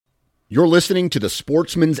You're listening to the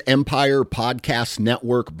Sportsman's Empire Podcast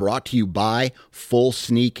Network, brought to you by Full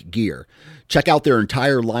Sneak Gear. Check out their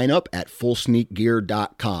entire lineup at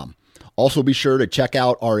fullsneakgear.com. Also be sure to check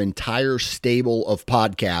out our entire stable of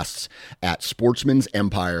podcasts at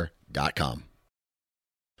sportsmansempire.com.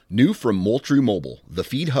 New from Moultrie Mobile, the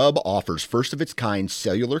Feed Hub offers first-of-its-kind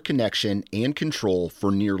cellular connection and control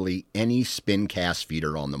for nearly any spin cast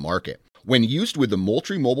feeder on the market. When used with the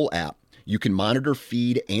Moultrie Mobile app, you can monitor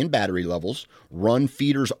feed and battery levels, run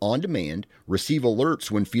feeders on demand, receive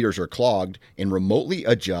alerts when feeders are clogged, and remotely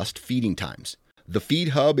adjust feeding times. The Feed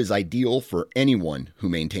Hub is ideal for anyone who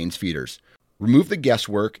maintains feeders. Remove the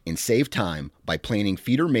guesswork and save time by planning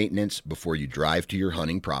feeder maintenance before you drive to your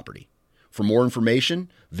hunting property. For more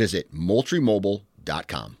information, visit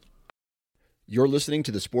MoultrieMobile.com. You're listening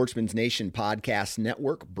to the Sportsman's Nation Podcast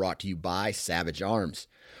Network, brought to you by Savage Arms.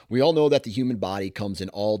 We all know that the human body comes in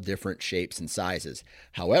all different shapes and sizes.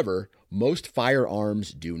 However, most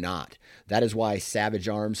firearms do not. That is why Savage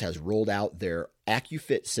Arms has rolled out their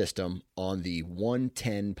AccuFit system on the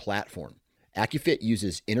 110 platform. AccuFit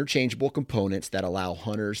uses interchangeable components that allow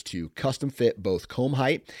hunters to custom fit both comb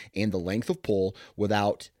height and the length of pull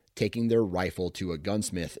without taking their rifle to a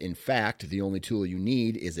gunsmith. In fact, the only tool you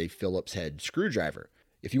need is a Phillips head screwdriver.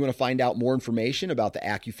 If you want to find out more information about the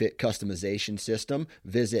AccuFit customization system,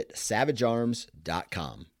 visit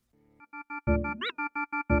savagearms.com.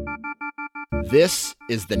 This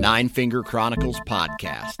is the Nine Finger Chronicles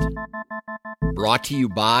podcast, brought to you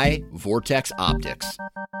by Vortex Optics.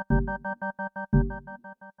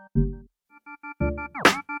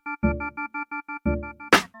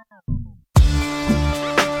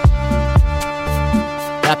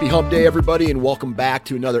 Happy Hump Day, everybody, and welcome back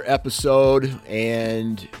to another episode.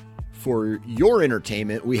 And for your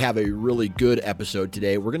entertainment, we have a really good episode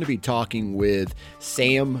today. We're going to be talking with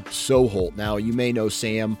Sam Soholt. Now, you may know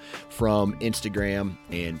Sam from Instagram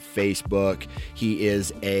and Facebook. He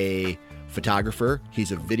is a photographer,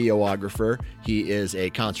 he's a videographer, he is a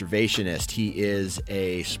conservationist, he is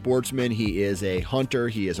a sportsman, he is a hunter,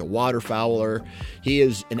 he is a waterfowler, he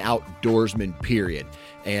is an outdoorsman, period.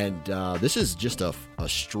 And this is just a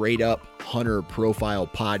straight up hunter profile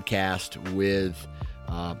podcast with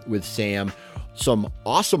Sam. Some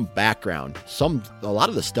awesome background. A lot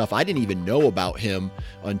of the stuff I didn't even know about him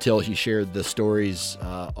until he shared the stories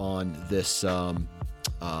on this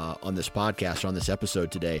podcast, on this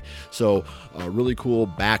episode today. So a really cool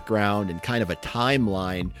background and kind of a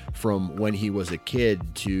timeline from when he was a kid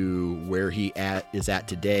to where he is at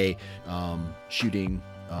today, shooting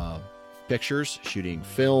pictures, shooting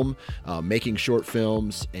film, making short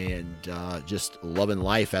films, and just loving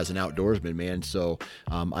life as an outdoorsman, man. So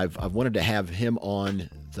I've wanted to have him on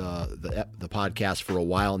the podcast for a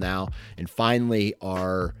while now, and finally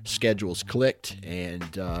our schedules clicked, and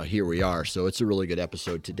here we are. So it's a really good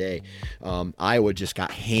episode today. Iowa just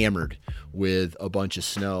got hammered with a bunch of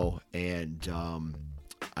snow, and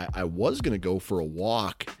I was going to go for a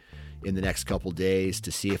walk in the next couple days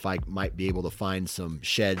to see if I might be able to find some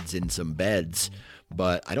sheds and some beds,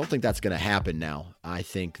 but I don't think that's going to happen now. I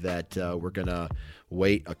think that we're going to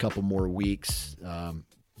wait a couple more weeks,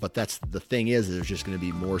 but that's the thing is there's just going to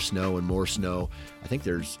be more snow and more snow. I think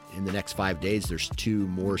in the next 5 days, there's 2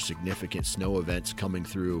 more significant snow events coming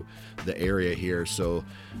through the area here, so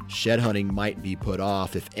shed hunting might be put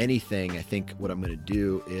off. If anything, I think what I'm going to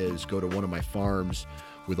do is go to one of my farms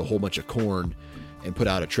with a whole bunch of corn and put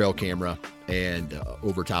out a trail camera and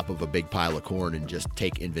over top of a big pile of corn and just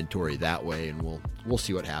take inventory that way, and we'll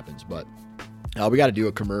see what happens. But we got to do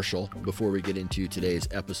a commercial before we get into today's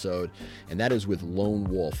episode, and that is with Lone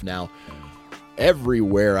Wolf. Now,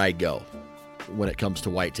 everywhere I go when it comes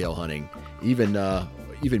to whitetail hunting, even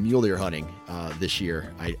mule deer hunting this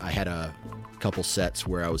year, I had a couple sets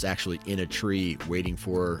where I was actually in a tree waiting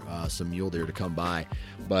for some mule deer to come by.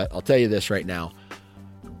 But I'll tell you this right now.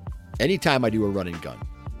 Anytime I do a run and gun,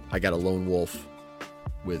 I got a Lone Wolf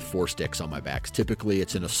with 4 sticks on my back. Typically,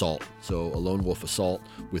 it's an assault. So a Lone Wolf assault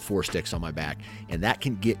with 4 sticks on my back. And that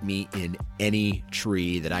can get me in any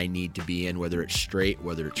tree that I need to be in, whether it's straight,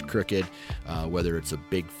 whether it's crooked, whether it's a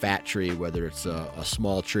big fat tree, whether it's a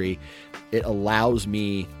small tree. It allows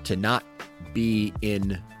me to not be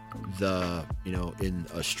in in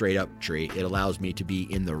a straight up tree. It allows me to be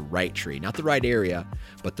in the right tree, not the right area,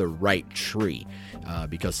 but the right tree,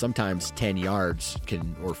 because sometimes 10 yards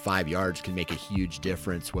or 5 yards can make a huge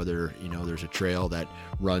difference, whether there's a trail that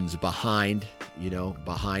runs behind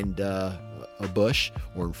a bush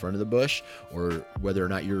or in front of the bush, or whether or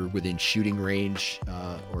not you're within shooting range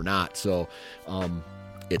or not. So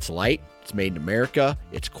it's light, it's made in America,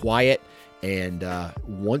 it's quiet, And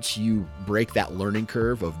once you break that learning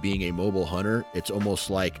curve of being a mobile hunter, it's almost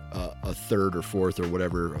like a third or fourth or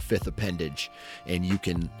whatever, a fifth appendage. And you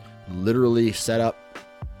can literally set up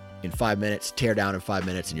in 5 minutes, tear down in 5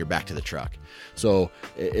 minutes, and you're back to the truck. So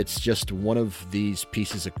it's just one of these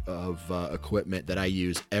pieces of equipment that I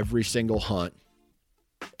use every single hunt,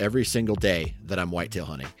 every single day that I'm whitetail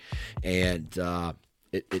hunting. And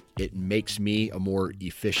it makes me a more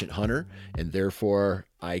efficient hunter, and therefore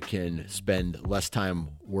I can spend less time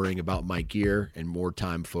worrying about my gear and more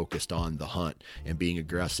time focused on the hunt and being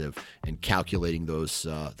aggressive and calculating those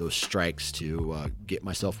strikes to get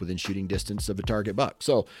myself within shooting distance of a target buck.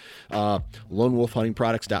 So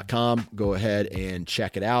lonewolfhuntingproducts.com, go ahead and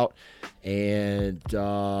check it out and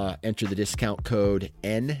enter the discount code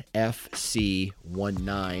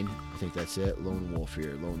NFC19. I think that's it. Lone Wolf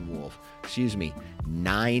here. Lone Wolf. Excuse me.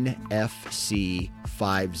 9FC50.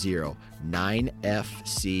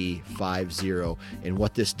 9FC50. And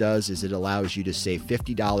what this does is it allows you to save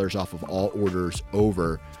 $50 off of all orders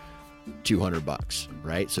over $200,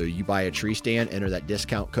 right? So you buy a tree stand, enter that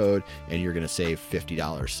discount code, and you're going to save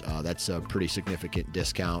 $50. That's a pretty significant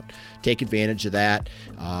discount. Take advantage of that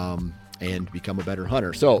and become a better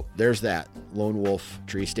hunter. So there's that. Lone Wolf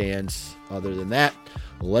tree stands. Other than that,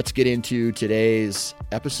 let's get into today's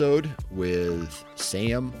episode with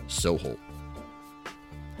Sam Soholt.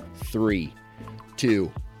 3,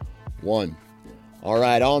 2, 1. All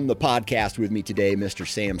right, on the podcast with me today, Mr.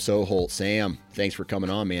 Sam Soholt. Sam, thanks for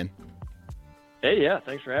coming on, man. Hey, yeah,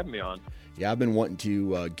 thanks for having me on. Yeah, I've been wanting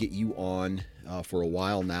to get you on for a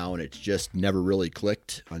while now, and it's just never really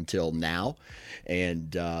clicked until now.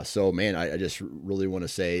 And so, man, I just really want to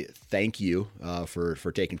say thank you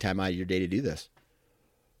for taking time out of your day to do this.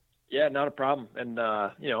 Yeah, not a problem. And,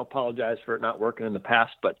 apologize for it not working in the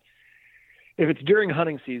past, but if it's during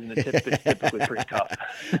hunting season, it's typically pretty tough.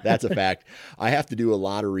 That's a fact. I have to do a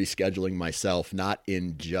lot of rescheduling myself, not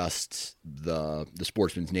in just the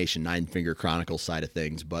Sportsman's Nation 9-Finger Chronicles side of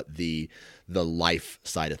things, but the life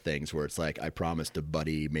side of things, where it's like I promised a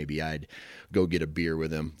buddy maybe I'd go get a beer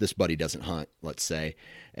with him. This buddy doesn't hunt, let's say,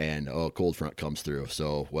 and cold front comes through.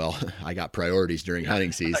 So, well, I got priorities during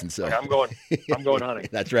hunting season. So I'm going hunting.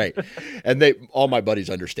 That's right. And all my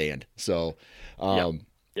buddies understand. So,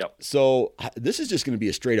 Yep. So this is just going to be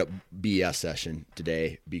a straight up BS session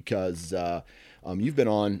today because you've been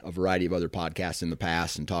on a variety of other podcasts in the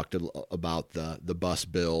past and talked about the bus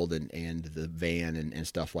build and the van and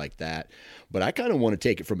stuff like that. But I kind of want to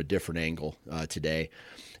take it from a different angle today.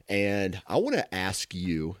 And I want to ask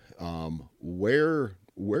you, where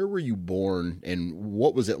were you born and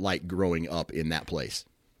what was it like growing up in that place?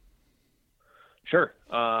 Sure.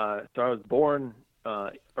 So I was born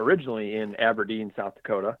originally in Aberdeen, South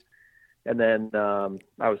Dakota. And then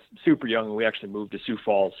I was super young and we actually moved to Sioux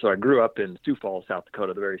Falls. So I grew up in Sioux Falls, South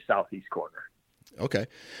Dakota, the very southeast corner. Okay.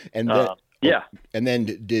 And then, yeah. And then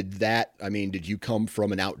did you come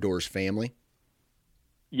from an outdoors family?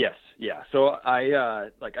 Yes. Yeah. So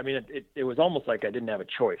it was almost like I didn't have a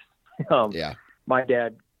choice. Yeah. My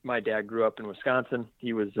dad grew up in Wisconsin.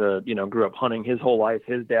 He was, grew up hunting his whole life.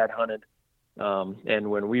 His dad hunted.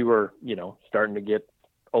 And when we were, starting to get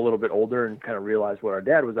a little bit older and kind of realize what our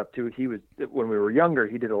dad was up to, when we were younger,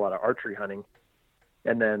 he did a lot of archery hunting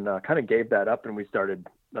and then kind of gave that up. And we started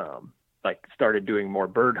doing more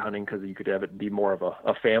bird hunting because you could have it be more of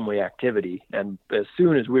a family activity. And as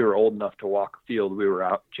soon as we were old enough to walk a field, we were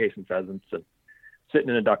out chasing pheasants and sitting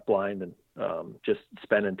in a duck blind and just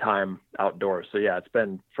spending time outdoors. So yeah, it's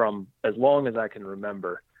been from as long as I can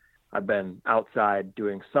remember, I've been outside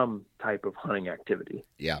doing some type of hunting activity.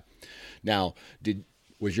 Yeah. Now,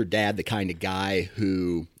 was your dad the kind of guy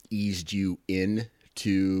who eased you in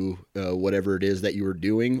to whatever it is that you were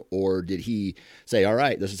doing, or did he say, all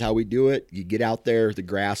right, this is how we do it? You get out there, the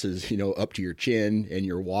grass is, up to your chin and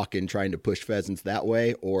you're walking, trying to push pheasants that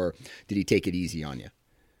way, or did he take it easy on you?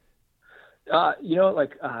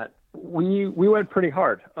 We went pretty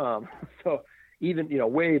hard. So even,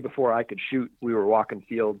 way before I could shoot, we were walking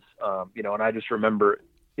fields, and I just remember,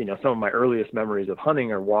 some of my earliest memories of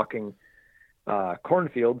hunting are walking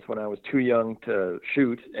cornfields when I was too young to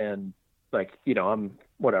shoot. And I'm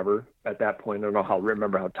whatever at that point, I don't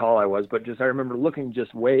remember how tall I was, but I remember looking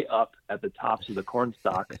just way up at the tops of the corn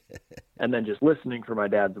stalks and then just listening for my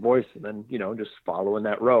dad's voice and then, just following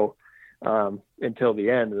that row until the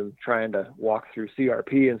end and trying to walk through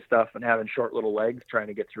CRP and stuff and having short little legs, trying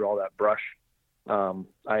to get through all that brush.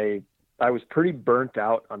 I was pretty burnt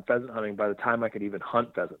out on pheasant hunting by the time I could even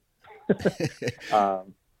hunt pheasant.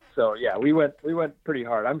 So yeah, we went pretty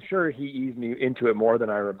hard. I'm sure he eased me into it more than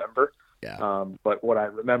I remember. Yeah. But what I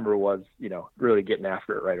remember was, really getting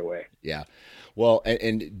after it right away. Yeah. Well,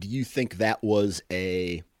 and do you think that was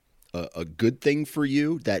a good thing for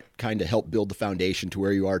you that kind of helped build the foundation to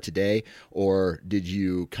where you are today? Or did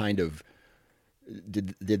you kind of,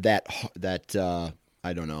 did that,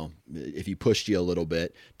 I don't know, if he pushed you a little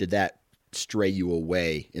bit, did that stray you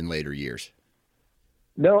away in later years?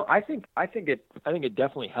 No, I think it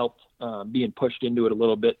definitely helped, being pushed into it a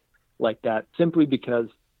little bit like that, simply because,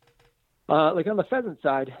 like on the pheasant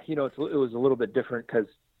side, it was a little bit different because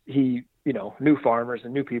he, knew farmers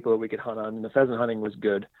and knew people that we could hunt on, and the pheasant hunting was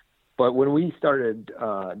good. But when we started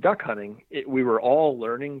duck hunting, we were all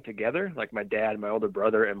learning together, like my dad, my older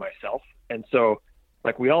brother, and myself. And so,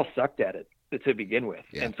 like, we all sucked at it to begin with.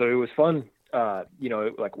 Yeah. And so it was fun.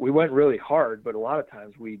 Like, we went really hard, but a lot of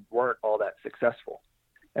times we weren't all that successful.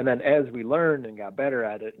 And then as we learned and got better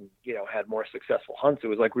at it and, had more successful hunts, it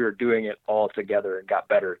was like we were doing it all together and got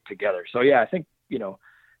better together. So, yeah, I think,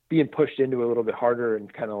 being pushed into it a little bit harder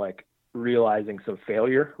and kind of like realizing some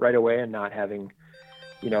failure right away and not having,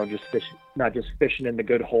 not just fishing in the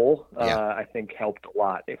good hole, I think helped a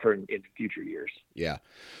lot in future years. Yeah.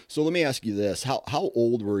 So let me ask you this. How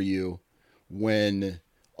old were you when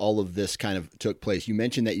all of this kind of took place? You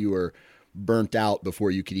mentioned that you were burnt out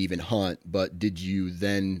before you could even hunt, but did you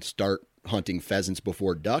then start hunting pheasants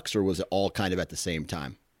before ducks, or was it all kind of at the same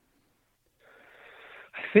time?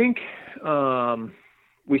 I think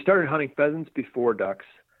we started hunting pheasants before ducks.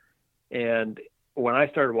 And when I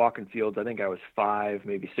started walking fields, I think I was 5,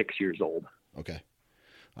 maybe 6 years old. Okay.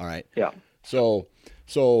 All right. Yeah. So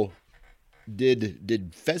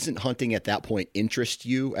did pheasant hunting at that point interest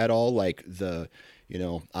you at all? Like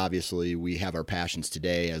obviously we have our passions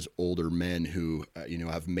today as older men who,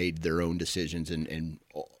 have made their own decisions and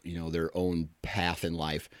their own path in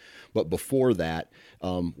life. But before that,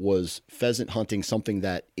 was pheasant hunting something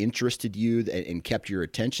that interested you and kept your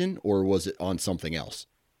attention, or was it on something else?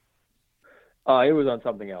 It was on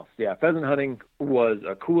something else. Yeah. Pheasant hunting was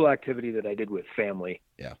a cool activity that I did with family.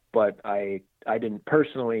 Yeah. But I didn't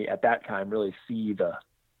personally at that time really see the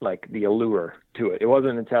allure to it. It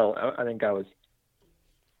wasn't until I think I was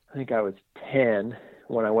 10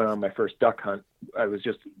 when I went on my first duck hunt. I was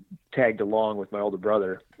just tagged along with my older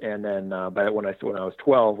brother. And then, when I was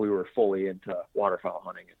 12, we were fully into waterfowl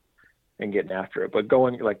hunting and getting after it. But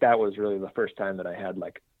going that was really the first time that I had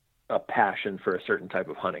a passion for a certain type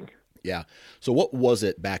of hunting. Yeah. So what was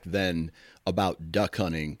it back then about duck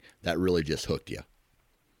hunting that really just hooked you?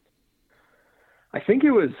 I think it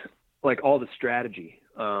was all the strategy,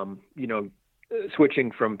 switching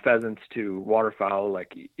from pheasants to waterfowl,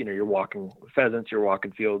 you're walking pheasants, you're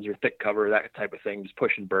walking fields, you're thick cover, that type of thing, just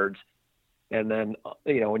pushing birds. And then,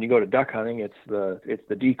 when you go to duck hunting, it's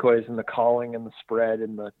the decoys and the calling and the spread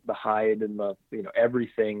and the hide and the,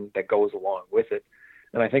 everything that goes along with it.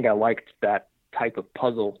 And I think I liked that type of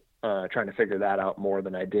puzzle, trying to figure that out more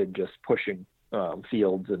than I did just pushing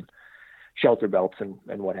fields and shelter belts and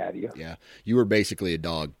what have you. Yeah. You were basically a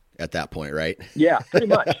dog at that point, right? Yeah, pretty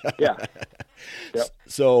much. Yeah. Yep.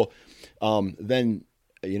 So then,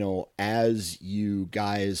 as you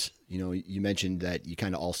guys, you mentioned that you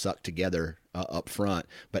kind of all sucked together up front,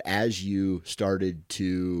 but as you started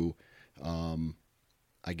to,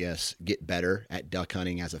 I guess, get better at duck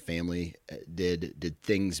hunting as a family, did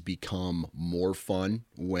things become more fun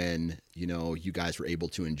when, you guys were able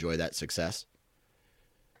to enjoy that success?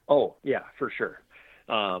 Oh yeah, for sure.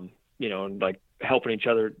 Helping each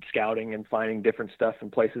other scouting and finding different stuff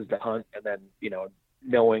and places to hunt. And then,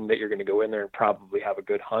 knowing that you're going to go in there and probably have a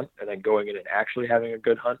good hunt, and then going in and actually having a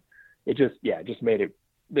good hunt. It just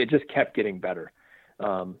kept getting better.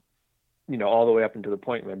 All the way up until the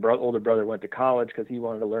point my older brother went to college because he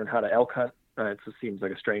wanted to learn how to elk hunt. It just seems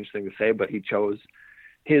like a strange thing to say, but he chose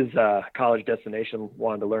his college destination,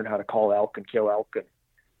 wanted to learn how to call elk and kill elk.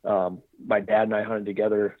 And my dad and I hunted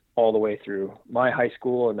together all the way through my high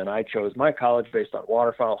school, and then I chose my college based on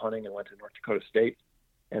waterfowl hunting and went to North Dakota State.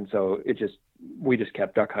 And so we just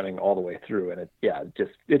kept duck hunting all the way through, and it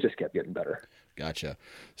just kept getting better. Gotcha.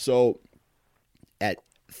 So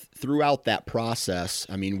throughout that process,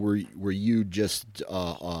 I mean, were you just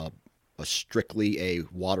strictly a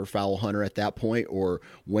waterfowl hunter at that point, or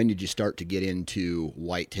when did you start to get into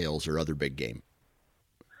whitetails or other big game?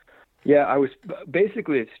 Yeah, I was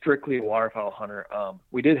basically strictly a waterfowl hunter.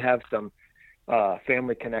 We did have some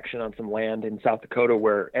family connection on some land in South Dakota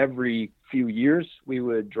where every few years we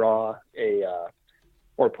would draw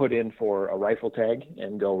or put in for a rifle tag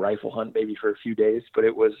and go rifle hunt maybe for a few days, but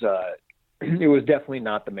it was definitely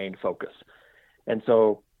not the main focus. And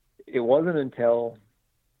so it wasn't until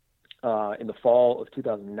in the fall of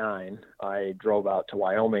 2009, I drove out to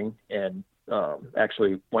Wyoming and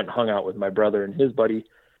actually went and hung out with my brother and his buddy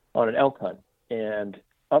on an elk hunt. And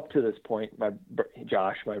up to this point,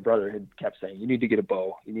 Josh, my brother, had kept saying, "You need to get a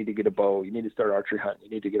bow. You need to get a bow. You need to start archery hunting. You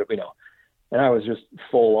need to get a," And I was just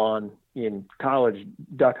full on in college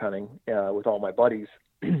duck hunting with all my buddies.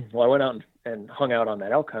 Well, I went out and hung out on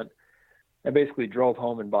that elk hunt. I basically drove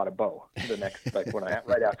home and bought a bow the next,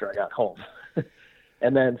 right after I got home.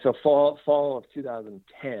 And then, so fall of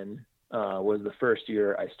 2010 was the first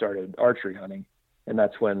year I started archery hunting. And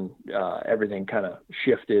that's when everything kind of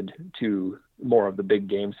shifted to more of the big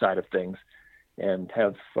game side of things, and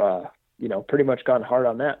have, pretty much gone hard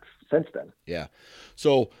on that since then. Yeah.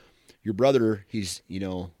 So your brother, he's,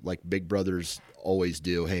 like big brothers always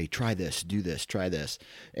do. Hey, try this, do this, try this.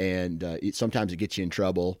 And sometimes it gets you in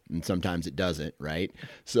trouble and sometimes it doesn't. Right.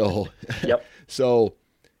 So, yep. So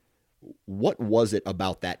what was it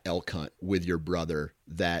about that elk hunt with your brother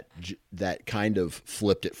that kind of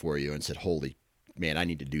flipped it for you and said, holy man, I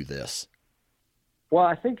need to do this? Well,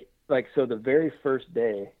 I think so the very first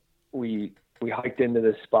day we hiked into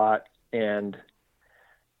this spot, and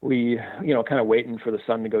we, kind of waiting for the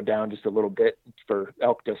sun to go down just a little bit for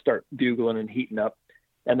elk to start bugling and heating up.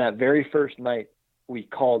 And that very first night we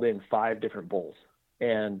called in 5 different bulls,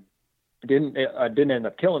 and didn't end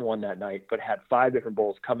up killing one that night, but had 5 different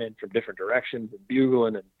bulls come in from different directions and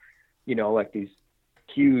bugling, and, these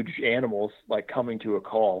huge animals coming to a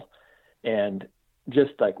call. And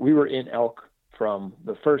just we were in elk from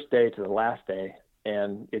the first day to the last day.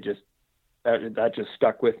 And it just, that just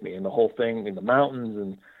stuck with me, and the whole thing in the mountains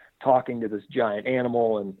and talking to this giant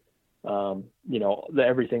animal, and,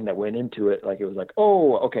 everything that went into it. It was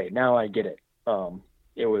oh, okay, now I get it.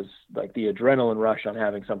 It was the adrenaline rush on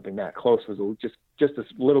having something that close was just a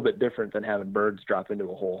little bit different than having birds drop into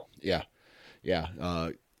a hole. Yeah. Yeah.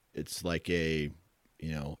 It's like a,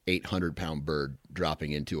 800-pound bird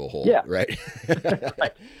dropping into a hole. Yeah. Right.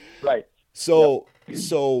 Right. So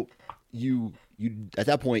you at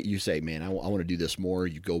that point you say, man, I want to do this more.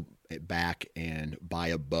 You go back and buy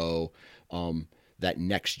a bow. That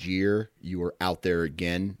next year you were out there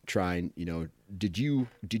again trying, did you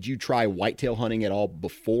try whitetail hunting at all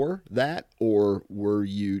before that, or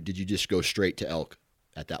did you just go straight to elk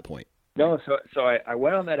at that point? No. So I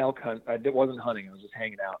went on that elk hunt. I wasn't hunting. I was just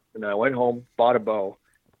hanging out. And then I went home, bought a bow,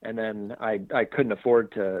 and then I couldn't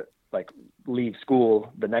afford to leave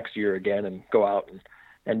school the next year again and go out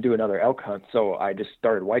and do another elk hunt. So I just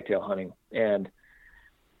started whitetail hunting. And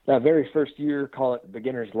that very first year, call it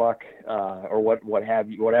beginner's luck, or what have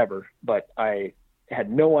you, whatever. But I had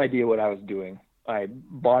no idea what I was doing. I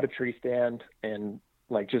bought a tree stand and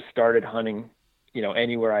just started hunting,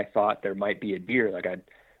 anywhere I thought there might be a deer. I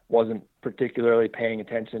wasn't particularly paying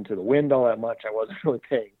attention to the wind all that much. I wasn't really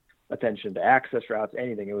paying attention to access routes,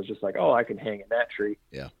 anything. It was just oh, I can hang in that tree.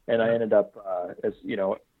 Yeah. And I ended up,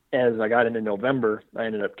 as I got into November, I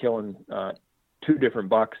ended up killing 2 different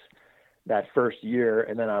bucks that first year.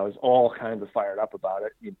 And then I was all kinds of fired up about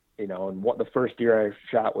it, and what the first deer I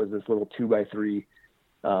shot was this little 2x3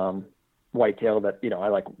 whitetail that,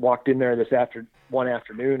 I walked in there one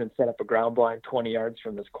afternoon and set up a ground blind 20 yards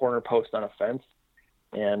from this corner post on a fence,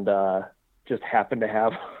 and just happened to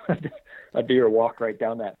have a deer walk right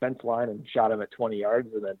down that fence line and shot him at 20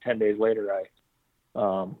 yards. And then 10 days later,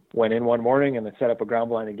 I went in one morning and then set up a ground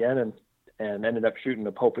blind again, and ended up shooting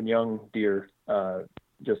a Pope and Young deer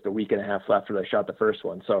just a week and a half after I shot the first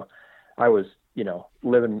one. So I was,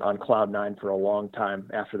 living on cloud 9 for a long time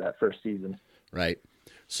after that first season. Right.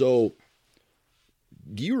 So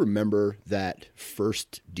do you remember that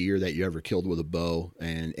first deer that you ever killed with a bow,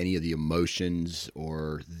 and any of the emotions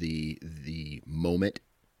or the moment?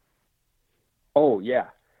 Oh yeah.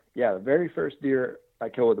 Yeah. The very first deer I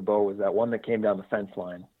killed with a bow was that one that came down the fence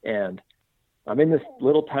line, and I'm in this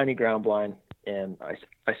little tiny ground blind, and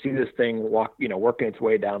I see this thing working its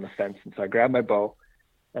way down the fence. And so I grabbed my bow,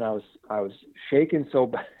 and I was shaking so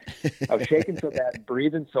bad. I was shaking so bad,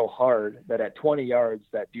 breathing so hard that at 20 yards,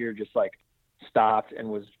 that deer just stopped and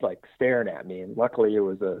was staring at me. And luckily it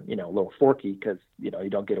was a, little forky, cause you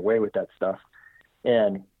don't get away with that stuff.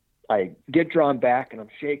 And I get drawn back, and I'm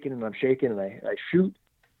shaking and I shoot,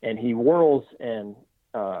 and he whirls and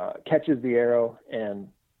catches the arrow, and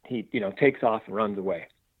he, takes off and runs away.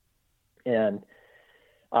 And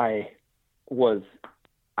I was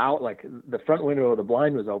out, the front window of the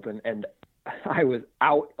blind was open, and I was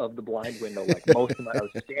out of the blind window. Most of my, I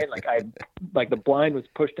was standing, the blind was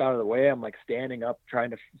pushed out of the way. I'm standing up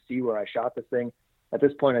trying to see where I shot the thing. At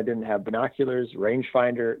this point, I didn't have binoculars,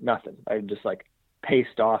 rangefinder, nothing. I just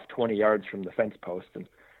paced off 20 yards from the fence post and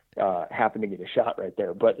happened to get a shot right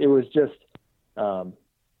there. But it was just,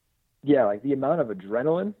 yeah, like the amount of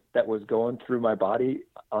adrenaline that was going through my body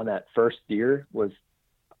on that first deer was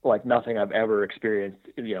like nothing I've ever experienced,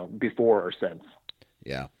 before or since.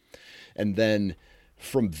 Yeah. And then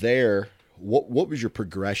from there, what was your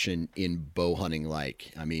progression in bow hunting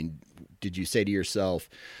like? I mean, did you say to yourself,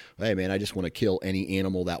 hey man, I just want to kill any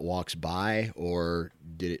animal that walks by, or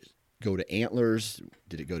did it go to antlers?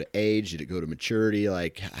 Did it go to age? Did it go to maturity?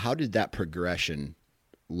 Like, how did that progression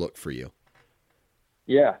look for you?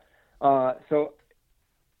 Yeah. So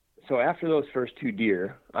after those first 2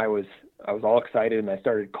 deer, I was all excited, and I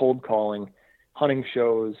started cold calling hunting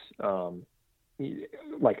shows,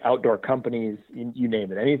 like outdoor companies, you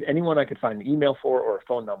name it. Anyone I could find an email for or a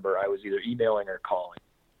phone number, I was either emailing or calling,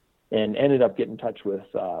 and ended up getting in touch with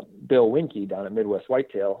Bill Winke down at Midwest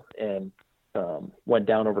Whitetail, and went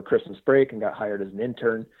down over Christmas break and got hired as an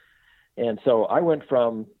intern. And so I went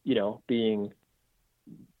from, being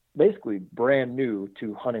basically brand new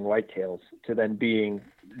to hunting whitetails to then being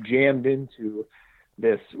jammed into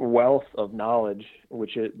this wealth of knowledge,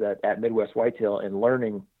 which is that at Midwest Whitetail, and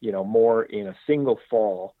learning, more in a single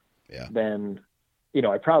fall than,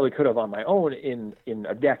 I probably could have on my own in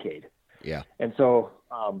a decade. Yeah. And so,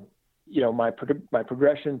 my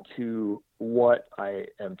progression to what I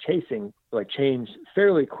am chasing, like, changed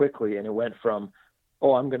fairly quickly. And it went from,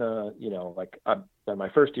 I'm going to, my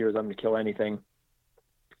first year is I'm going to kill anything.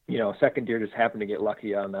 Second deer just happened to get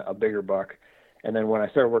lucky on a bigger buck. And then when I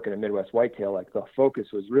started working at Midwest Whitetail, like, the focus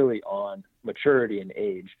was really on maturity and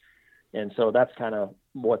age. And so that's kind of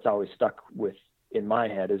what's always stuck with in my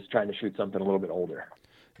head, is trying to shoot something a little bit older.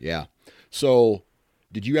 Yeah. So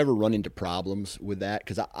did you ever run into problems with that?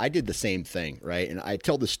 Because I did the same thing, right? And I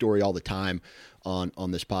tell this story all the time on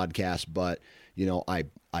this podcast, but,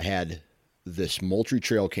 I had this Moultrie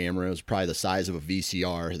trail camera. It was probably the size of a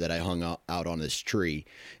VCR that I hung out on this tree.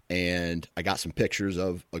 And I got some pictures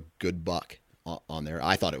of a good buck on there.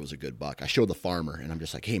 I thought it was a good buck. I showed the farmer, and I'm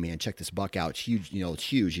just like, hey man, check this buck out. It's huge. It's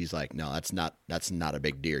huge. He's like, no, that's not a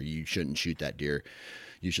big deer. You shouldn't shoot that deer.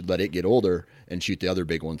 You should let it get older and shoot the other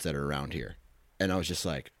big ones that are around here. And I was just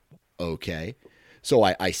like, okay. So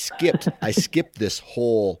I skipped this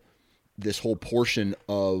whole portion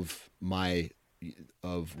of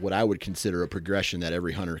what I would consider a progression that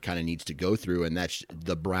every hunter kind of needs to go through. And that's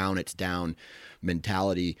the brown it's down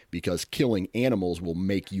mentality, because killing animals will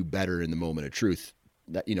make you better in the moment of truth.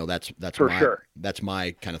 That's for my, sure. That's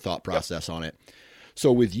my kind of thought process on it.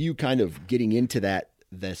 So with you kind of getting into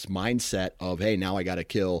this mindset of, hey, now I got to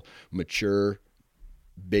kill mature,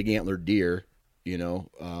 big antlered deer,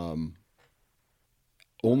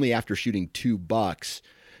 only after shooting 2 bucks,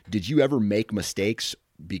 did you ever make mistakes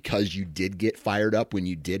because you did get fired up when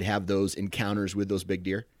you did have those encounters with those big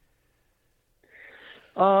deer?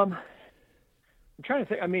 I'm trying to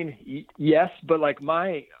think. I mean, yes, but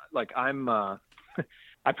I'm, I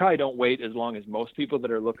probably don't wait as long as most people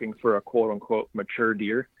that are looking for a quote unquote mature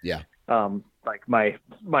deer. Yeah. Like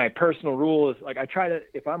my personal rule is, like, I try to,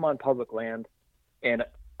 if I'm on public land and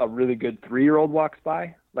a really good 3-year-old walks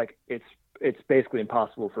by, like, it's basically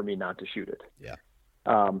impossible for me not to shoot it. Yeah.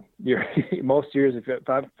 Most years, if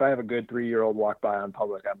I have a good 3-year-old walk by on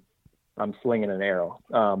public, I'm slinging an arrow.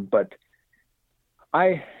 But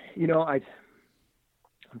I'm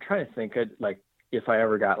trying to think, like, if I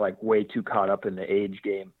ever got, like, way too caught up in the age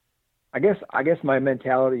game. I guess my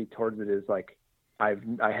mentality towards it is, like, I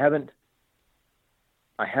haven't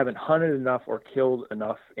hunted enough or killed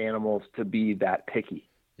enough animals to be that picky.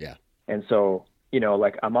 Yeah. And so,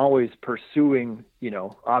 like, I'm always pursuing,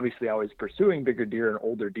 obviously always pursuing bigger deer and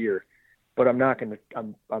older deer, but I'm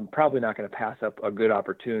probably not going to pass up a good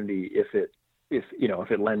opportunity if it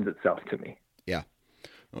lends itself to me. Yeah.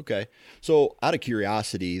 Okay. So out of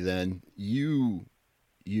curiosity, then you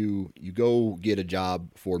go get a job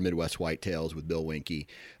for Midwest Whitetails with Bill Winke.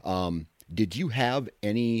 Did you have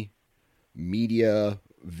any media,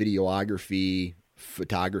 videography,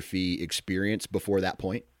 photography experience before that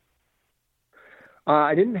point?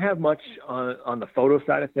 I didn't have much on the photo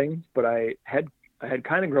side of things, but I had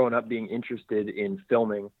kind of grown up being interested in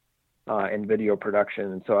filming and video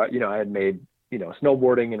production. And so, I had made,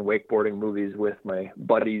 snowboarding and wakeboarding movies with my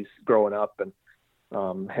buddies growing up, and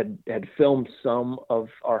had filmed some of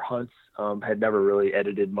our hunts, had never really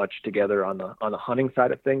edited much together on the hunting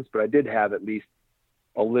side of things, but I did have at least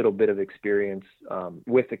a little bit of experience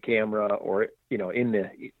with the camera or,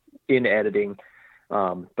 in editing.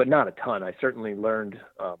 But not a ton. I certainly learned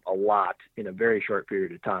a lot in a very short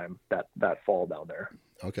period of time that fall down there.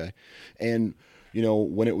 Okay. And,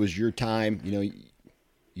 when it was your time,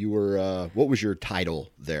 you were, what was your title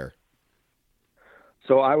there?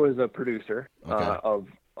 So I was a producer Okay. of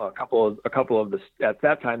a couple of the, at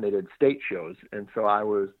that time they did state shows. And so I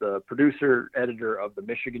was the producer editor of the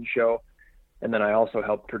Michigan show. And then I also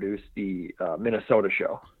helped produce the Minnesota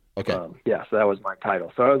show. Okay. Yeah, so that was my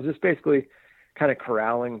title. So I was just basically kind of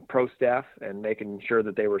corralling pro staff and making sure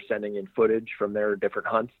that they were sending in footage from their different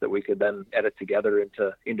hunts that we could then edit together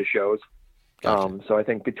into shows. Gotcha. So I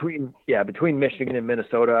think between Michigan and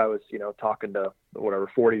Minnesota, I was, talking to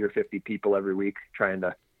whatever 40 or 50 people every week, trying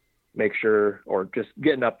to make sure, or just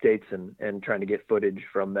getting updates and trying to get footage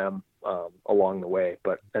from them along the way.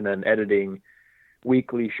 And then editing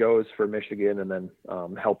weekly shows for Michigan, and then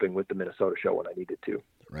helping with the Minnesota show when I needed to.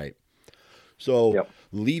 Right. So Yep.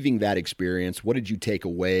 leaving that experience, what did you take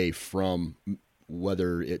away from,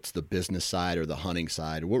 whether it's the business side or the hunting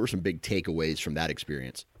side? What were some big takeaways from that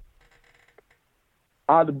experience?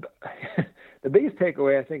 The biggest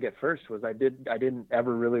takeaway, I think, at first was I didn't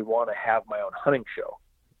ever really want to have my own hunting show.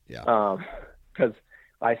 Yeah. Because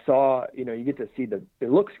I saw, you get to see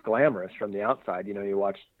it looks glamorous from the outside. You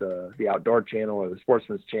watch the Outdoor Channel or the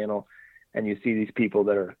Sportsman's Channel, and you see these people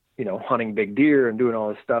that are, hunting big deer and doing all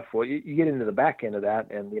this stuff. Well, you get into the back end of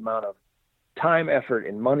that, and the amount of time, effort,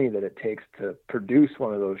 and money that it takes to produce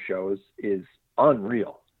one of those shows is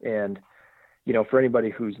unreal. And, for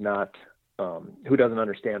anybody who's not, who doesn't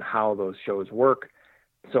understand how those shows work.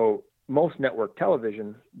 So most network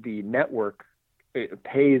television, the network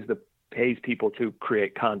pays people to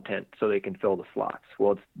create content so they can fill the slots.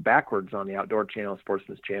 Well, it's backwards on the Outdoor Channel,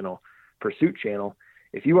 Sportsman's Channel, Pursuit Channel.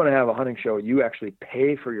 If you want to have a hunting show, you actually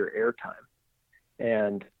pay for your airtime.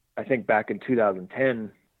 And I think back in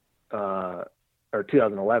 2010, or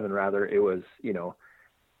 2011 rather, it was,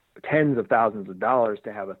 tens of thousands of dollars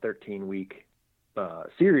to have a 13-week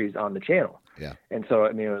series on the channel. Yeah. And so,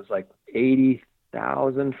 it was like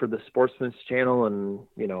 80,000 for the Sportsman's Channel and,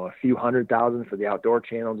 a few 100,000 for the Outdoor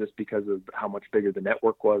Channel, just because of how much bigger the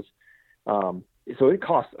network was. So it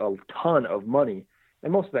costs a ton of money,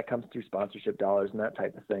 and most of that comes through sponsorship dollars and that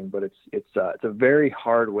type of thing. But it's a very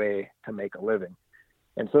hard way to make a living.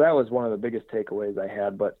 And so that was one of the biggest takeaways I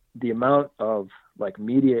had. But the amount of like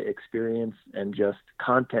media experience and just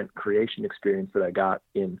content creation experience that I got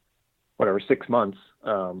in 6 months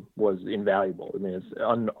was invaluable. It's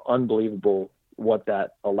unbelievable what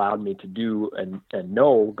that allowed me to do and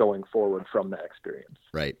know going forward from that experience.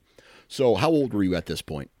 Right. So how old were you at this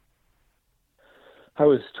point? I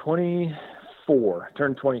was 24,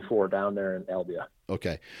 turned 24 down there in Albia.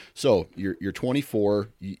 Okay. So you're 24,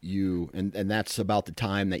 and that's about the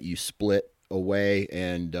time that you split away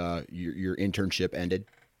and your internship ended?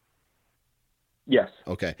 Yes.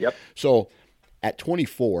 Okay. Yep. So at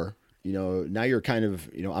 24, now you're kind of,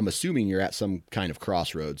 I'm assuming you're at some kind of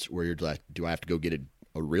crossroads where you're like, do I have to go get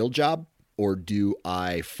a real job, or do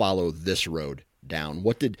I follow this road down?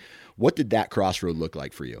 What did that crossroad look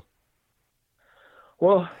like for you?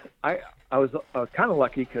 Well, I was kind of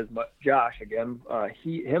lucky because Josh, again,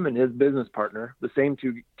 him and his business partner, the same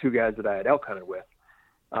two guys that I had elk hunted with.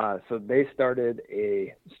 So they started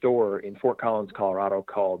a store in Fort Collins, Colorado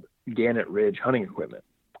called Gannett Ridge Hunting Equipment,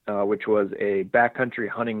 which was a backcountry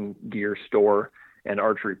hunting gear store and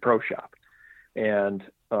archery pro shop. And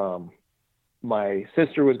my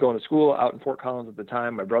sister was going to school out in Fort Collins at the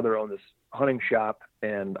time. My brother owned this hunting shop,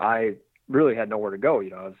 and I really had nowhere to go.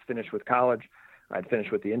 I was finished with college. I'd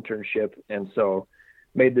finished with the internship, and so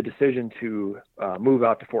made the decision to move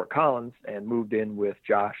out to Fort Collins, and moved in with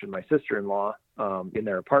Josh and my sister-in-law in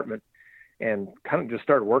their apartment, and kind of just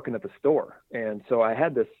started working at the store. And so I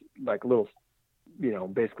had this like little,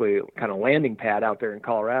 basically kind of landing pad out there in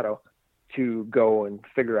Colorado to go and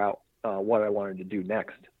figure out what I wanted to do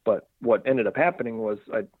next. But what ended up happening was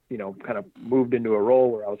I, kind of moved into a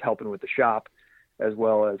role where I was helping with the shop, as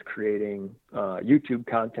well as creating YouTube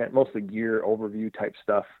content, mostly gear overview type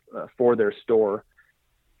stuff for their store,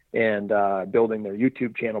 and building their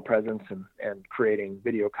YouTube channel presence and creating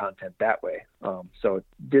video content that way. So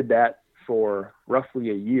did that for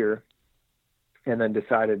roughly a year, and then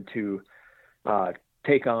decided to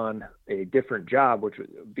take on a different job, which was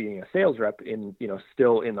being a sales rep in,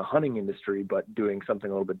 still in the hunting industry, but doing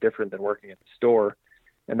something a little bit different than working at the store.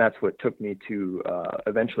 And that's what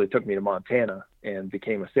eventually took me to Montana, and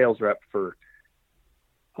became a sales rep for,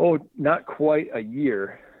 not quite a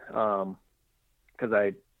year. Cause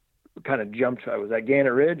I kind of jumped. I was at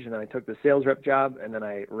Gannett Ridge, and then I took the sales rep job, and then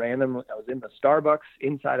I was in the Starbucks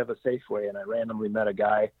inside of a Safeway, and I randomly met a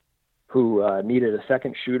guy who needed a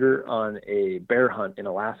second shooter on a bear hunt in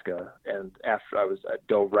Alaska. And after I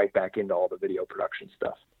dove right back into all the video production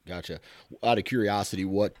stuff. Gotcha. Out of curiosity,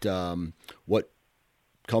 what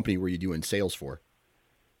company were you doing sales for?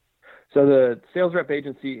 So the sales rep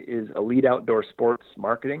agency is Elite Outdoor Sports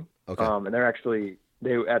Marketing. Okay. And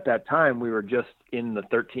they at that time, we were just in the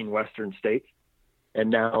 13 Western states. And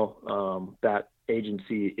now that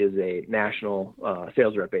agency is a national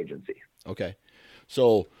sales rep agency. Okay.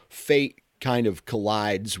 So fate kind of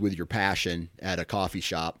collides with your passion at a coffee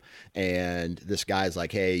shop, and this guy's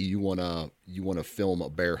like, "Hey, you wanna film a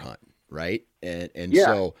bear hunt, right?" And Yeah,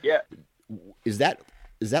 so yeah. is that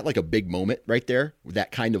like a big moment right there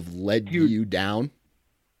that kind of led you down?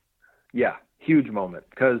 Yeah, huge moment,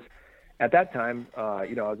 because at that time, I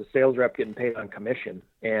was a sales rep getting paid on commission,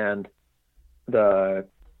 and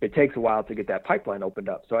it takes a while to get that pipeline opened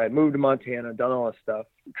up. So I had moved to Montana, done all this stuff,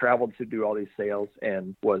 traveled to do all these sales,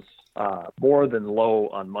 and was more than low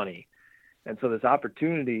on money. And so this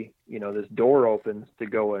opportunity, this door opens to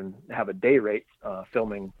go and have a day rate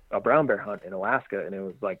filming a brown bear hunt in Alaska. And it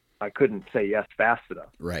was like, I couldn't say yes fast enough.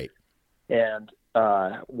 Right. And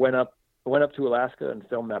went up to Alaska and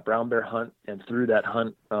filmed that brown bear hunt. And through that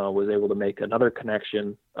hunt, was able to make another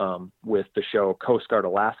connection with the show Coast Guard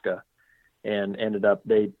Alaska. And ended up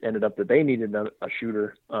that they needed a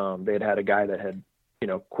shooter. They had a guy that had,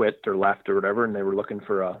 quit or left or whatever, and they were looking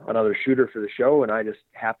for another shooter for the show. And I just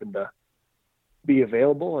happened to be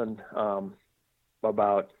available. And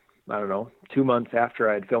about, 2 months after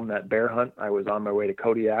I had filmed that bear hunt, I was on my way to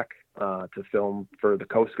Kodiak to film for the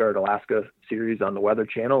Coast Guard Alaska series on the Weather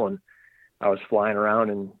Channel. And I was flying around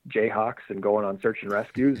in Jayhawks and going on search and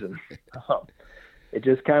rescues. And it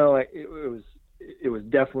just kind of like, it was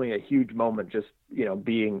definitely a huge moment, just,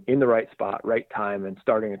 being in the right spot, right time, and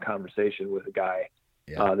starting a conversation with a guy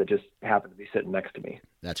that just happened to be sitting next to me.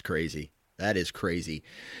 That's crazy. That is crazy.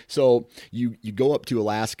 So you go up to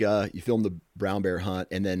Alaska, you film the brown bear hunt,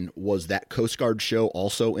 and then was that Coast Guard show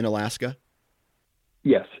also in Alaska?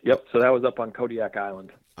 Yes. Yep. So that was up on Kodiak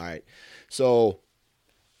Island. All right. So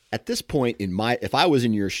at this point if I was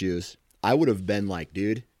in your shoes, I would have been like,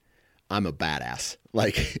 dude, I'm a badass.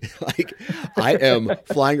 Like I am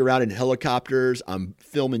flying around in helicopters. I'm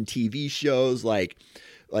filming TV shows. Like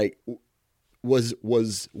was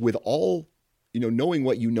with all, knowing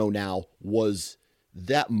what you know now, was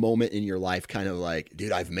that moment in your life kind of like,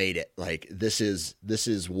 dude, I've made it. Like, this is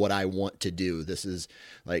what I want to do. This is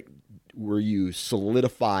like, were you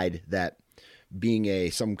solidified that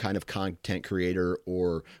being some kind of content creator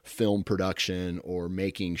or film production or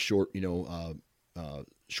making short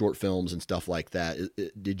films and stuff like that,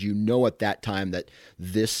 did you know at that time that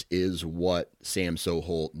this is what Sam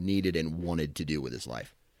Soholt needed and wanted to do with his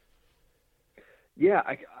life? Yeah,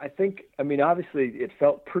 I think, obviously it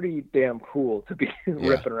felt pretty damn cool to be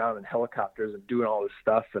ripping around in helicopters and doing all this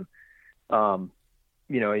stuff. And,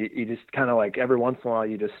 you just kind of like every once in a while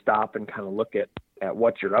you just stop and kind of look at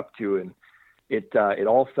what you're up to. And it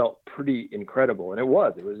all felt pretty incredible. And it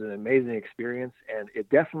was an amazing experience. And it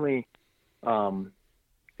definitely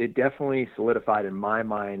solidified in my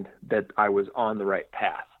mind that I was on the right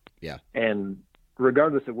path. Yeah. And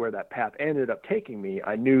regardless of where that path ended up taking me,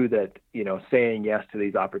 I knew that, saying yes to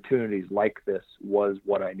these opportunities like this was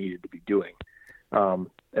what I needed to be doing.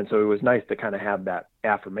 And so it was nice to kind of have that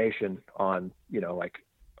affirmation on, like,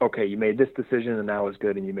 okay, you made this decision and that was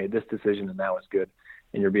good. And you made this decision and that was good.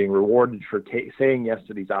 And you're being rewarded for saying yes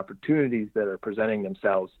to these opportunities that are presenting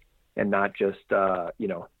themselves, and not just,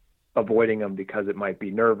 avoiding them because it might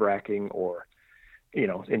be nerve wracking or,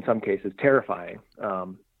 in some cases terrifying.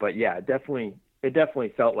 But yeah, it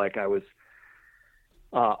definitely felt like I was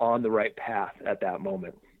on the right path at that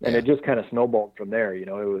moment. And it just kind of snowballed from there.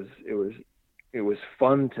 It was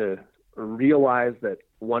fun to realize that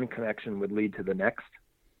one connection would lead to the next,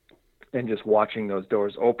 and just watching those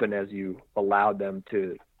doors open as you allowed them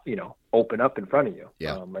to, open up in front of you.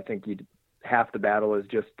 Yeah. I think half the battle is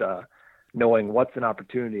just knowing what's an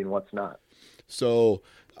opportunity and what's not. So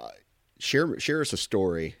share us a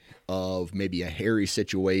story of maybe a hairy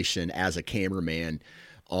situation as a cameraman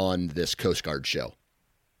on this Coast Guard show.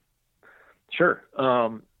 Sure.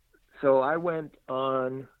 So I went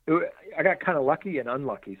on, I got kind of lucky and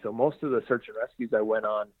unlucky. So most of the search and rescues I went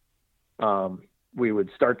on, we would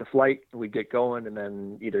start the flight, we'd get going, and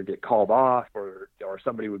then either get called off or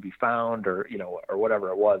somebody would be found or whatever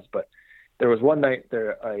it was. But there was one night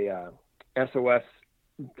there, a SOS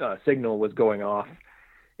signal was going off,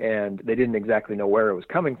 and they didn't exactly know where it was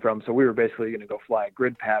coming from. So we were basically going to go fly a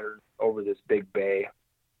grid pattern over this big bay.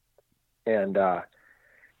 And the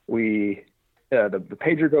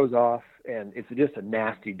pager goes off, and it's just a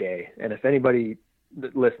nasty day. And if anybody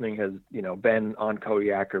listening has, been on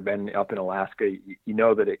Kodiak or been up in Alaska, you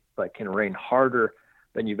know that it can rain harder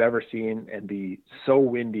than you've ever seen and be so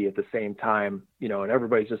windy at the same time, and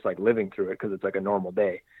everybody's just living through it because it's like a normal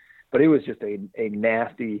day. but it was just a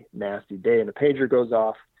nasty, nasty day. And the pager goes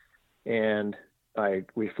off, and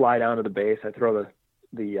we fly down to the base. I throw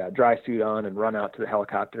the dry suit on and run out to the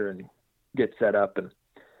helicopter and get set up. And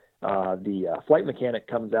the flight mechanic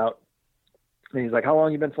comes out, and he's like, "How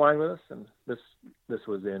long you been flying with us?" And this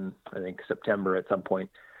was in, I think, September at some point.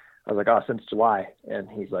 I was like, "Oh, since July." And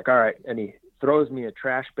he's like, "All right." And he throws me a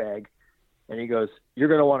trash bag, and he goes, "You're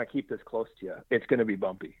going to want to keep this close to you. It's going to be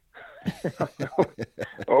bumpy."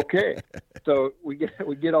 Okay. So we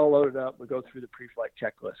get all loaded up. We go through the pre-flight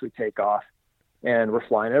checklist. We take off, and we're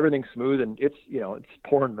flying. Everything's smooth, and it's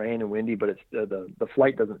pouring rain and windy, but it's the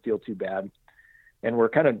flight doesn't feel too bad. And we're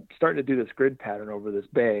kind of starting to do this grid pattern over this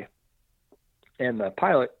bay. And the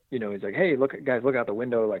pilot, he's like, "Hey, look out the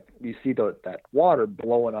window. Like, you see that water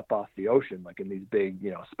blowing up off the ocean, like in these big,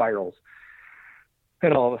 spirals."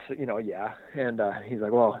 And all of a sudden, yeah. And he's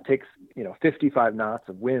like, "Well, it takes, 55 knots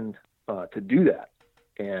of wind to do that.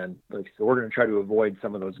 And so we're going to try to avoid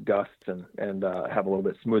some of those gusts and have a little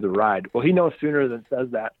bit smoother ride." Well, he knows sooner than says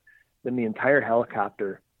that, then the entire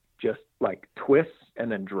helicopter just like twists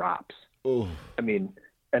and then drops. Ooh. I mean,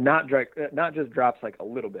 and not just drops like a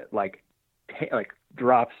little bit, like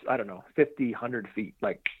drops, I don't know, 50, 100 feet,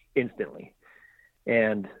 like instantly.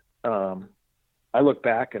 And I look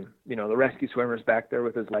back, and the rescue swimmer's back there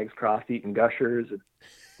with his legs crossed eating gushers, and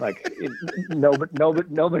like nobody's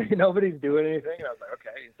doing anything. And I was like,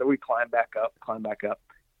 okay. So we climb back up,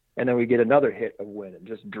 and then we get another hit of wind and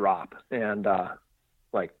just drop. And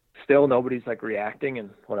like still nobody's like reacting and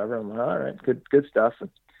whatever. I'm like, all right, good stuff. And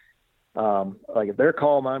like if they're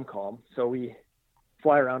calm, I'm calm. So we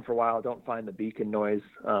fly around for a while, don't find the beacon noise.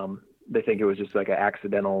 They think it was just like an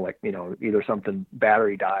accidental, like, either something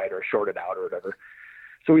battery died or shorted out or whatever.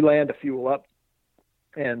 So we land to fuel up,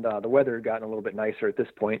 and the weather had gotten a little bit nicer at this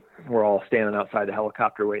point. We're all standing outside the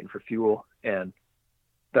helicopter waiting for fuel. And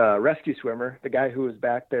the rescue swimmer, the guy who was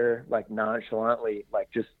back there, like nonchalantly, like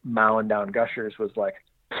just mowing down gushers, was like,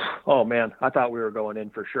 "Oh man, I thought we were going in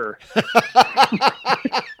for sure."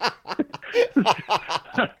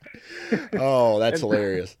 Oh, that's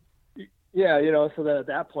hilarious. Yeah, so then at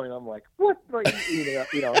that point I'm like, what? Like,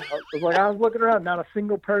 I was looking around, not a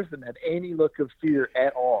single person had any look of fear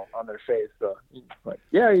at all on their face. So like,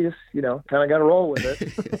 yeah, you just, kind of got to roll with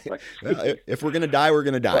it. Like, well, if we're going to die, we're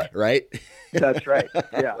going to die. Right. That's right.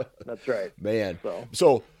 Yeah, that's right. Man.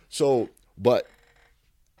 So, but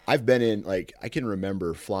I've been in, like, I can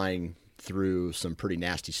remember flying through some pretty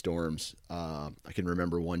nasty storms. I can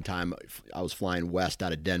remember one time I was flying west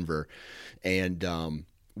out of Denver, and,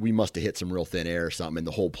 we must have hit some real thin air or something, and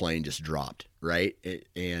the whole plane just dropped, right?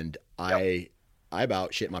 And I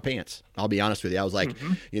about shit my pants. I'll be honest with you. I was like,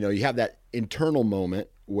 you have that internal moment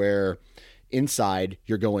where inside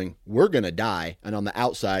you're going, we're going to die. And on the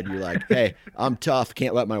outside, you're like, hey, I'm tough.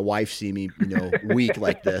 Can't let my wife see me, weak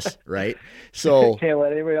like this. Right. So can't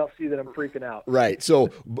let anybody else see that I'm freaking out. Right. So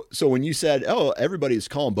when you said, oh, everybody's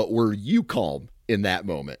calm, but were you calm in that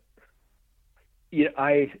moment? Yeah,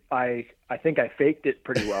 I think I faked it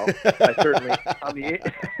pretty well. I certainly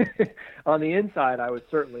on the inside, I was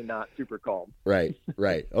certainly not super calm. Right.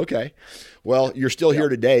 Okay. Well, you're still here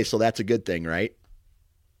today, so that's a good thing, right?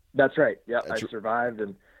 That's right. Yeah, I survived,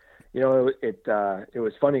 and it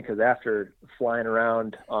was funny because after flying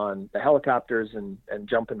around on the helicopters and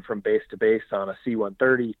jumping from base to base on a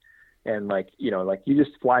C-130, and you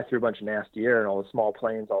just fly through a bunch of nasty air and all the small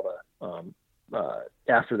planes, all the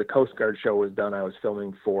after the Coast Guard show was done, I was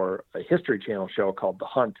filming for a History Channel show called The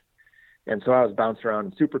Hunt. And so I was bouncing around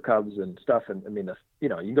in Super Cubs and stuff. And I mean,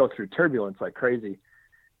 you go through turbulence like crazy.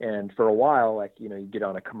 And for a while, you get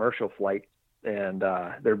on a commercial flight, and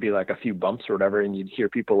there'd be like a few bumps or whatever. And you'd hear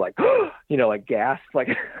people like, like gasp, like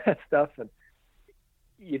that stuff. And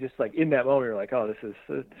you just like, in that moment, you're like, oh,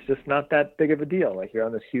 it's just not that big of a deal. Like, you're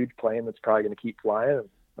on this huge plane that's probably going to keep flying.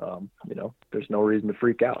 And, there's no reason to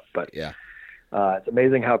freak out. But yeah. It's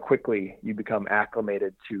amazing how quickly you become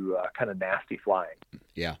acclimated to kind of nasty flying.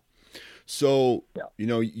 Yeah. So,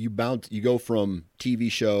 you go from TV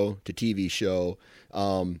show to TV show.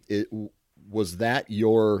 Was that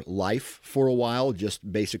your life for a while? Just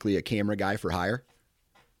basically a camera guy for hire?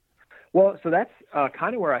 Well, so that's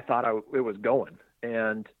kind of where I thought it was going.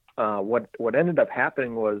 And what ended up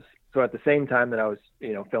happening was, so at the same time that I was,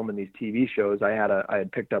 filming these TV shows, I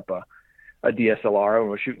had picked up a DSLR and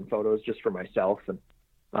was shooting photos just for myself. And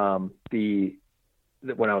when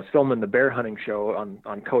I was filming the bear hunting show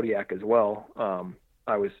on Kodiak as well,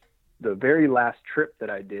 the very last trip that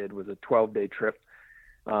I did was a 12-day trip,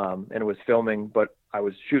 and it was filming, but I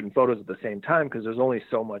was shooting photos at the same time because there's only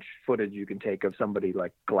so much footage you can take of somebody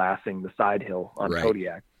like glassing the side hill on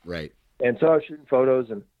Kodiak. Right. And so I was shooting photos,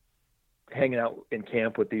 and hanging out in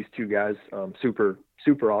camp with these two guys, super,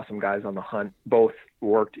 super awesome guys on the hunt, both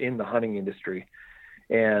worked in the hunting industry.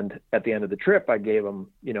 And at the end of the trip, I gave them,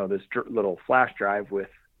 this little flash drive with,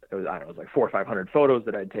 it was like 400 or 500 photos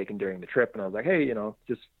that I'd taken during the trip. And I was like, hey,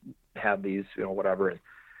 just have these, whatever. And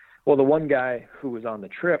well, the one guy who was on the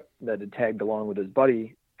trip that had tagged along with his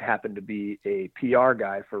buddy happened to be a PR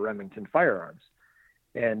guy for Remington Firearms.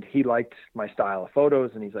 And he liked my style of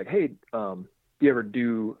photos. And he's like, hey, do you ever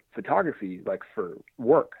do photography like for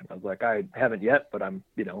work? And I was like, I haven't yet, but I'm,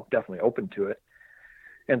 definitely open to it.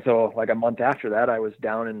 And so like a month after that, I was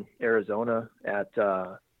down in Arizona at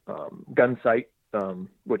Gunsight,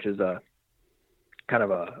 which is a kind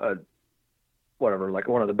of a whatever, like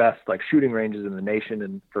one of the best like shooting ranges in the nation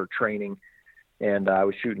and for training. And I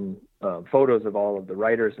was shooting photos of all of the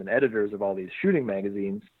writers and editors of all these shooting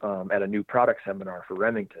magazines at a new product seminar for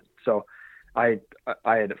Remington. So I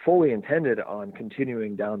had fully intended on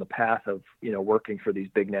continuing down the path of, working for these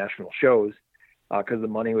big national shows because the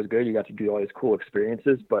money was good. You got to do all these cool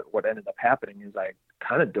experiences. But what ended up happening is I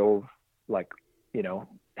kind of dove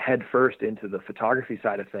head first into the photography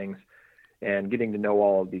side of things and getting to know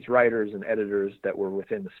all of these writers and editors that were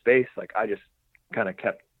within the space. Like I just kind of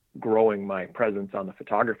kept growing my presence on the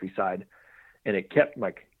photography side, and it kept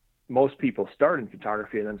like most people start in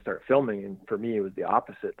photography and then start filming. And for me, it was the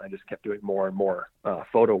opposite. I just kept doing more and more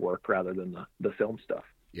photo work rather than the film stuff.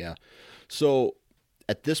 Yeah. So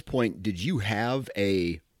at this point, did you have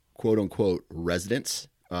a quote unquote residence?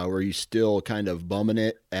 Were you still kind of bumming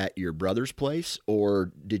it at your brother's place,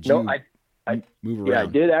 or did you move around? Yeah, I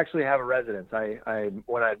did actually have a residence. I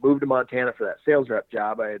when I moved to Montana for that sales rep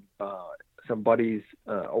job, I had some buddies,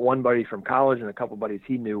 one buddy from college and a couple buddies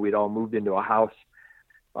he knew. We'd all moved into a house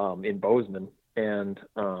in Bozeman, and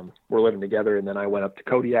we're living together. And then I went up to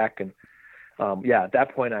Kodiak, and at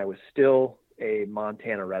that point I was still a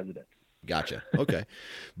Montana resident. Gotcha. Okay.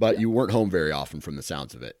 But you weren't home very often from the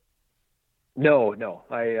sounds of it. No,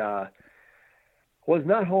 I was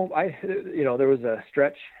not home. There was a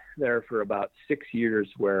stretch there for about 6 years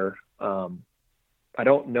where I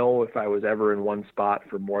don't know if I was ever in one spot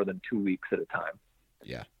for more than 2 weeks at a time.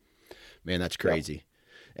 Yeah, man, that's crazy.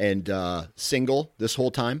 Yeah. And single this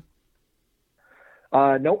whole time?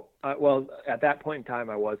 Nope. Well, at that point in time,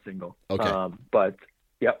 I was single. Okay. But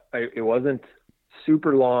it wasn't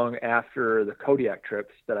super long after the Kodiak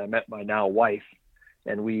trips that I met my now wife,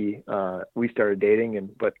 and we started dating.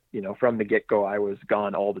 But from the get-go, I was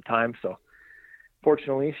gone all the time. So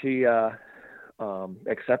fortunately, she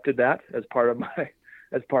accepted that as part of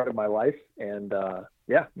my life. And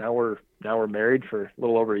now we're married for a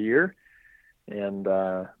little over a year, and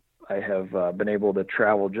I have been able to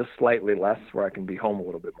travel just slightly less, where I can be home a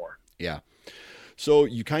little bit more. Yeah. So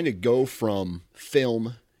you kind of go from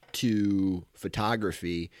film to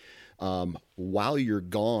photography while you're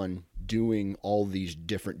gone doing all these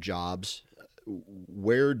different jobs.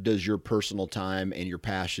 Where does your personal time and your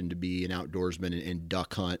passion to be an outdoorsman and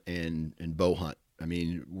duck hunt and bow hunt? I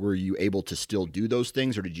mean, were you able to still do those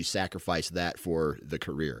things, or did you sacrifice that for the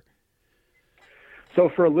career? So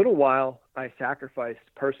for a little while, I sacrificed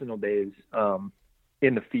personal days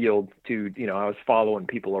in the field to, I was following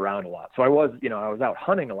people around a lot. So I was out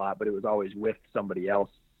hunting a lot, but it was always with somebody else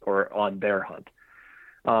or on their hunt.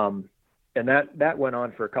 And that went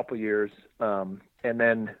on for a couple of years. And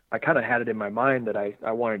then I kind of had it in my mind that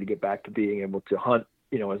I wanted to get back to being able to hunt,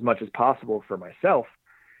 as much as possible for myself,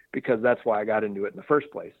 because that's why I got into it in the first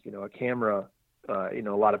place. A camera, a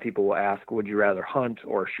lot of people will ask, would you rather hunt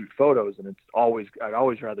or shoot photos? And I'd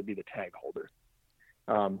always rather be the tag holder.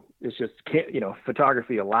 It's just,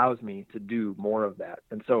 photography allows me to do more of that.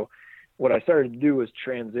 And so what I started to do was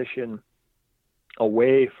transition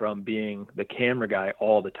away from being the camera guy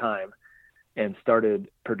all the time and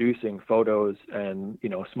started producing photos and,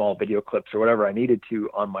 small video clips or whatever I needed to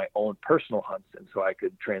on my own personal hunts. And so I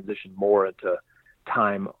could transition more into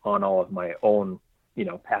time on all of my own,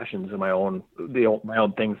 passions and my own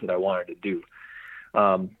things that I wanted to do.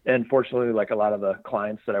 And fortunately, like a lot of the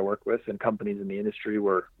clients that I work with and companies in the industry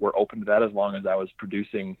were open to that, as long as I was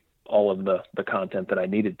producing all of the content that I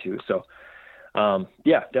needed to. So,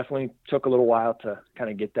 definitely took a little while to kind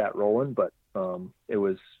of get that rolling, but I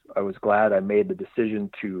was glad I made the decision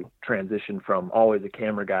to transition from always a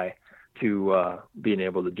camera guy to being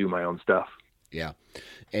able to do my own stuff. Yeah.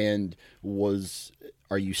 And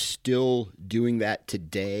are you still doing that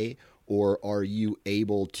today, or are you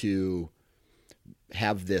able to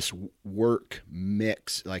have this work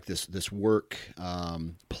mix, like this work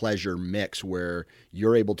pleasure mix, where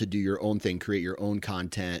you're able to do your own thing, create your own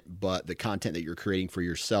content, but the content that you're creating for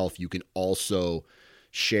yourself, you can also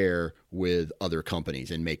share with other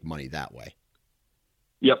companies and make money that way.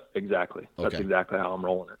 Yep, exactly. That's Okay. exactly how I'm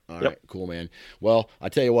rolling it. All Yep. right, cool, man. Well, I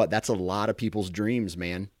tell you what, that's a lot of people's dreams,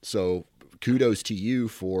 man. So kudos to you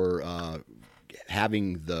for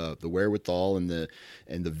having the wherewithal and the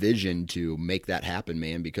vision to make that happen,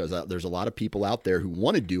 man. Because there's a lot of people out there who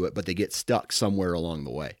want to do it, but they get stuck somewhere along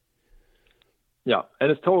the way. Yeah,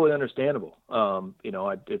 and it's totally understandable.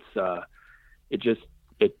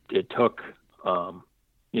 It took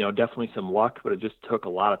definitely some luck, but it just took a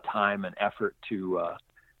lot of time and effort to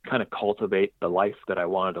kind of cultivate the life that I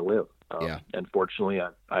wanted to live. And fortunately,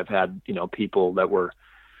 I've had people that were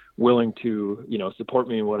willing to support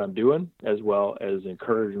me in what I'm doing, as well as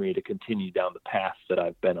encourage me to continue down the path that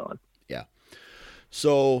I've been on. Yeah.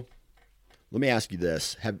 So let me ask you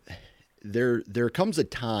this: there comes a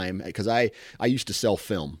time, because I used to sell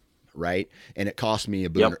film, right? And it cost me a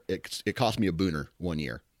booner. Yep. It cost me a booner one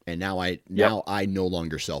year, and now I no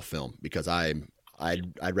longer sell film because I'd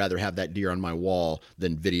rather have that deer on my wall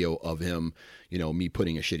than video of him, me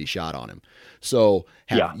putting a shitty shot on him. So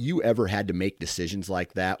have you ever had to make decisions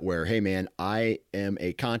like that where, hey man, I am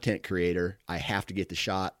a content creator. I have to get the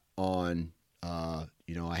shot on, I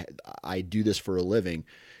do this for a living,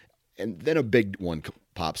 and then a big one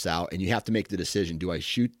pops out and you have to make the decision. Do I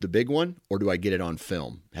shoot the big one or do I get it on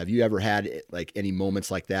film? Have you ever had like any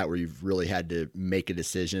moments like that where you've really had to make a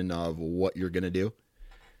decision of what you're going to do?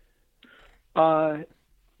 Not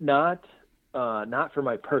for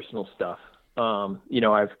my personal stuff. I've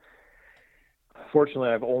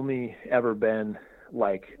only ever been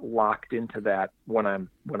like locked into that when I'm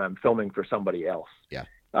filming for somebody else. Yeah.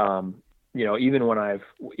 Even when I've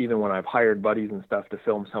hired buddies and stuff to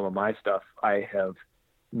film some of my stuff, I've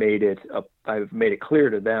made it clear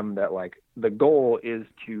to them that like the goal is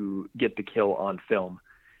to get the kill on film,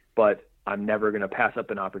 but I'm never going to pass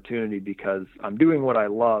up an opportunity because I'm doing what I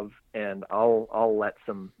love, and I'll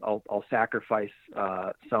sacrifice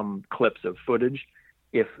some clips of footage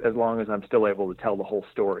as long as I'm still able to tell the whole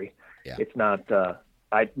story. Yeah. It's not.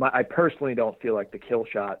 I personally don't feel like the kill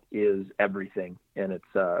shot is everything, and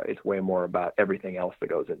it's way more about everything else that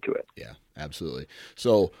goes into it. Yeah, absolutely.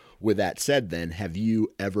 So with that said, then, have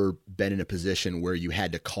you ever been in a position where you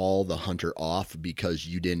had to call the hunter off because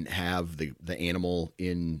you didn't have the animal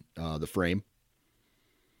in the frame?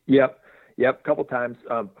 Yep. A couple times.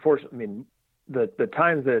 Fortunately, the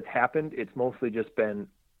times that it's happened, it's mostly just been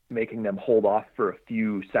making them hold off for a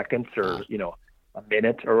few seconds or a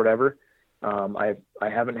minute or whatever. I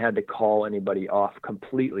haven't had to call anybody off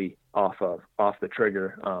completely off the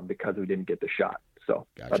trigger because we didn't get the shot. So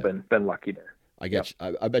gotcha. I've been lucky there. I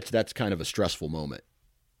bet you that's kind of a stressful moment.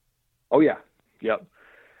 Oh yeah. Yep.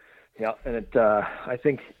 Yeah. And I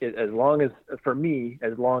think as long as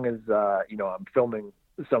I'm filming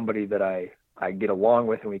somebody that I get along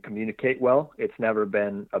with and we communicate well, it's never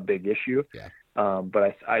been a big issue. Yeah.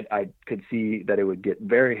 But I could see that it would get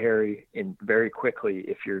very hairy and very quickly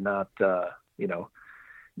if you're not,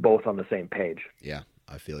 both on the same page. Yeah,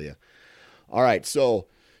 I feel you. All right. So,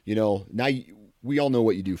 now we all know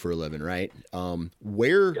what you do for a living, right?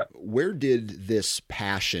 Where did this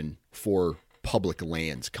passion for public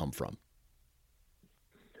lands come from?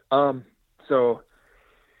 So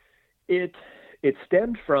it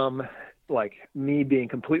stemmed from like me being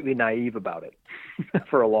completely naive about it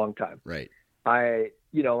for a long time. Right.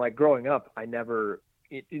 Like growing up,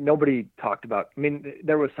 nobody talked about,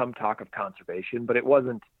 there was some talk of conservation, but it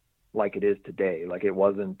wasn't like it is today. Like it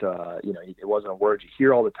wasn't, it wasn't a word you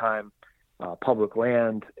hear all the time. Public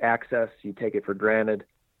land access, you take it for granted.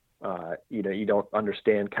 You don't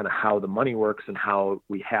understand kind of how the money works and how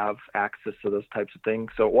we have access to those types of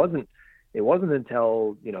things. So it wasn't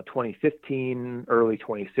until, 2015, early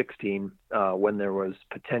 2016, when there was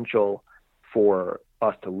potential for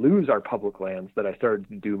us to lose our public lands that I started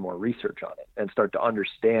to do more research on it and start to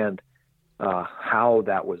understand how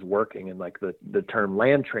that was working, and like the term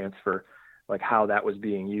land transfer, like how that was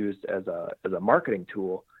being used as a marketing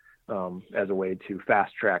tool, as a way to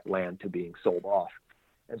fast track land to being sold off.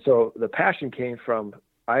 And so the passion came from,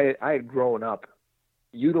 I had grown up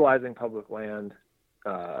utilizing public land,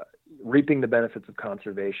 reaping the benefits of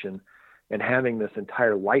conservation, and having this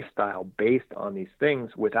entire lifestyle based on these things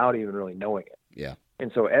without even really knowing it. Yeah. And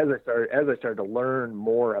so as I started to learn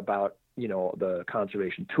more about, the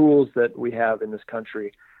conservation tools that we have in this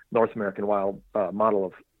country, North American model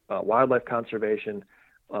of wildlife conservation,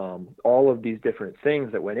 all of these different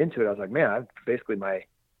things that went into it, I was like, man, basically my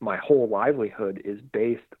whole livelihood is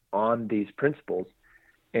based on these principles.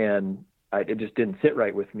 And it just didn't sit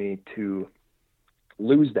right with me to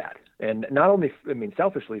lose that. And not only,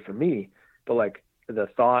 selfishly for me, but like the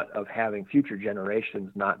thought of having future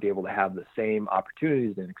generations not be able to have the same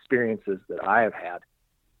opportunities and experiences that I have had,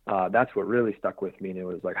 that's what really stuck with me. And it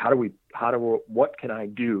was like, what can I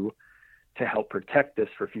do to help protect this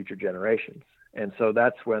for future generations? And so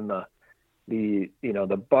that's when the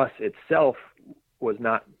bus itself was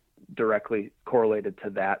not directly correlated to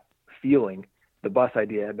that feeling. The bus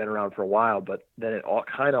idea had been around for a while, but then it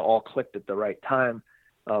all clicked at the right time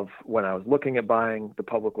of when I was looking at buying the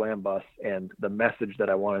public land bus, and the message that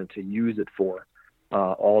I wanted to use it for,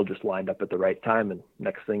 all just lined up at the right time. And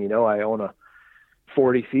next thing you know, I own a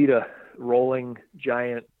 40 feet of rolling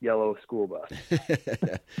giant yellow school bus.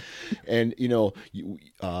 And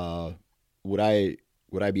would I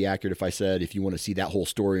be accurate if I said, if you want to see that whole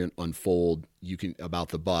story unfold, about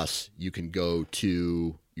the bus, you can go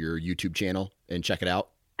to your YouTube channel and check it out?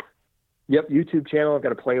 Yep. YouTube channel. I've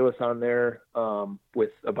got a playlist on there,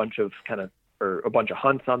 with a bunch of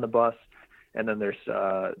hunts on the bus. And then there's,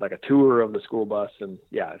 like a tour of the school bus. And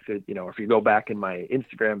yeah, if you go back in my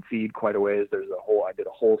Instagram feed quite a ways, I did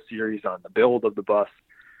a whole series on the build of the bus.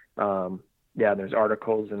 There's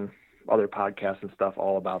articles and other podcasts and stuff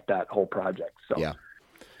all about that whole project. So, yeah.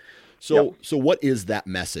 So what is that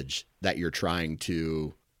message that you're trying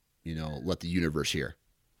to, let the universe hear?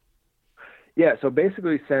 Yeah. So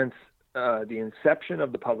basically, since the inception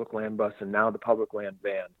of the public land bus and now the public land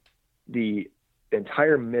van, the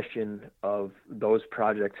entire mission of those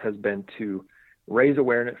projects has been to raise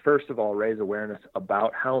awareness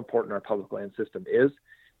about how important our public land system is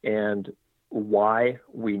and why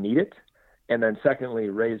we need it. And then secondly,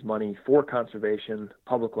 raise money for conservation,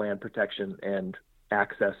 public land protection, and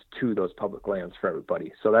access to those public lands for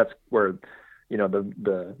everybody. So that's where,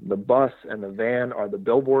 the bus and the van are the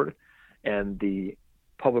billboard, and the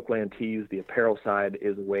public land tees, the apparel side,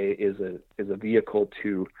 is a vehicle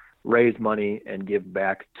to raise money and give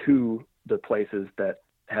back to the places that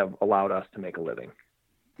have allowed us to make a living.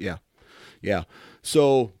 Yeah. Yeah.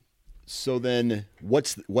 So then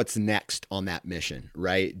what's next on that mission,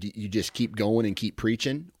 right? Do you just keep going and keep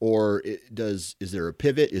preaching, or is there a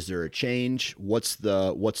pivot? Is there a change? What's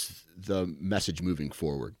the message moving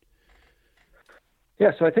forward?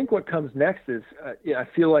 Yeah. So I think what comes next is, I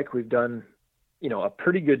feel like we've done, a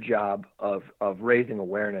pretty good job of raising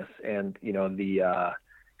awareness, and,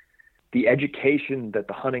 the education that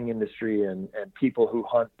the hunting industry and people who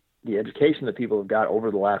hunt, the education that people have got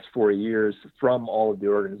over the last 4 years from all of the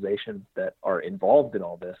organizations that are involved in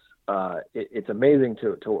all this. It's amazing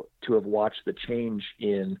to have watched the change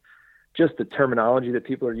in just the terminology that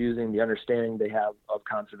people are using, the understanding they have of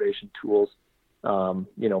conservation tools,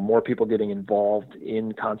 more people getting involved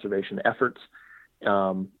in conservation efforts.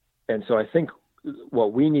 And so I think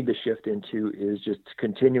what we need to shift into is just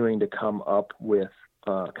continuing to come up with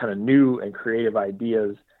kind of new and creative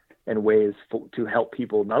ideas and ways to help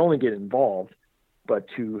people not only get involved, but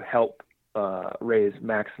to help raise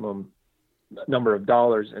maximum number of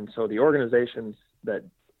dollars. And so the organizations that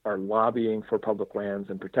are lobbying for public lands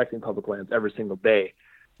and protecting public lands every single day,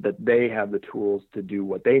 that they have the tools to do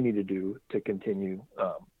what they need to do to continue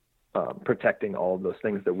protecting all of those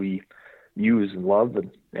things that we use and love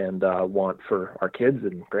and want for our kids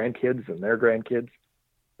and grandkids and their grandkids.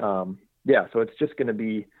 So it's just going to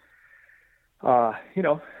be,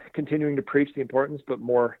 continuing to preach the importance, but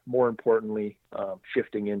more importantly,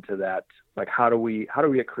 shifting into that, like, how do we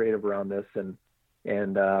get creative around this and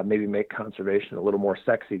maybe make conservation a little more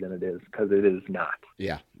sexy than it is, because it is not.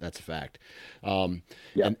 Yeah, that's a fact. And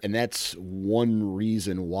that's one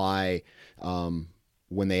reason why,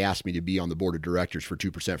 when they asked me to be on the board of directors for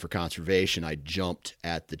 2% for conservation, I jumped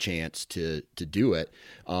at the chance to do it.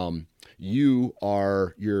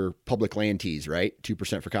 Your public land tees, right?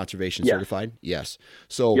 2% for conservation certified. Yes.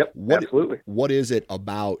 So absolutely. What is it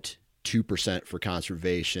about 2% for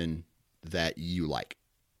conservation that you like?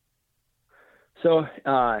 So,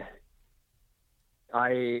 I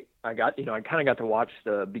kind of got to watch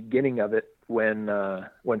the beginning of it when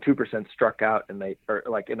 2% struck out, and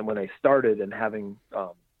when they started, and having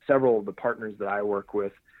several of the partners that I work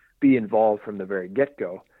with be involved from the very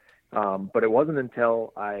get-go. But it wasn't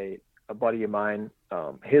until a buddy of mine,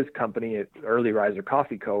 his company at Early Riser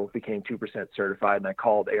Coffee Co. became 2% certified, and I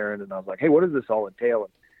called Aaron and I was like, "Hey, what does this all entail?"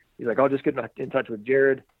 And he's like, "I'll just get in touch with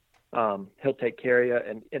Jared. He'll take care of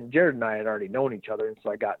you." And Jared and I had already known each other, and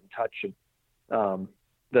so I got in touch. And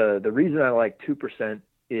the reason I like 2%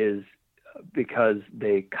 is because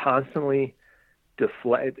they constantly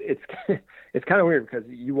deflect. It's kind of weird, because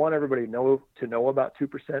you want everybody to know about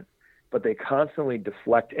 2%, but they constantly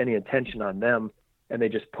deflect any attention on them, and they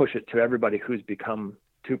just push it to everybody who's become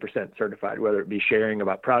 2% certified, whether it be sharing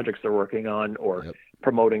about projects they're working on, or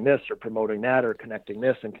promoting this or promoting that or connecting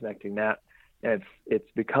this and connecting that. And it's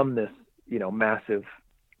become this, massive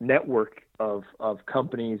network of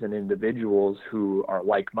companies and individuals who are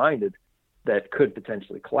like-minded that could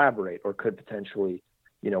potentially collaborate or could potentially,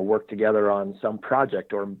 work together on some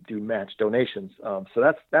project or do match donations.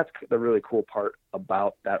 So that's the really cool part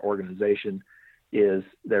about that organization is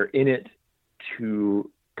they're in it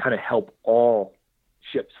to kind of help all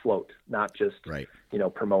ships float, not just, right.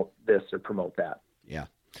 Promote this or promote that. Yeah.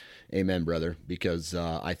 Amen, brother. Because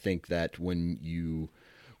I think that when you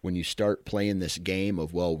start playing this game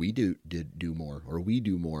of, well, we do more or we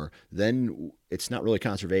do more, then it's not really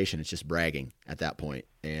conservation. It's just bragging at that point.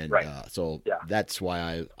 And right. That's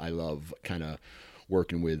why I love kind of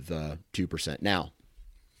working with 2%. Now,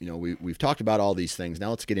 we've talked about all these things.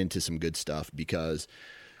 Now let's get into some good stuff, because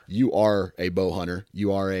you are a bow hunter,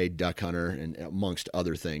 you are a duck hunter, and amongst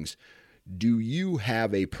other things. Do you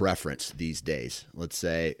have a preference these days? Let's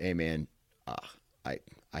say, hey man, I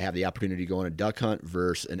have the opportunity to go on a duck hunt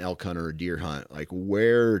versus an elk hunt or a deer hunt. Like,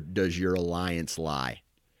 where does your alliance lie?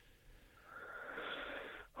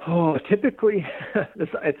 Oh, typically that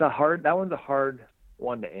one's a hard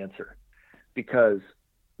one to answer, because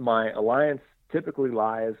my alliance typically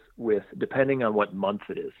lies with, depending on what month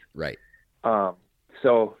it is. Right.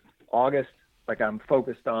 So August, I'm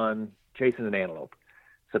focused on chasing an antelope.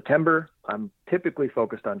 September, I'm typically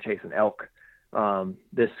focused on chasing elk.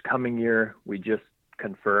 This coming year, we just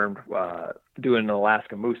confirmed doing an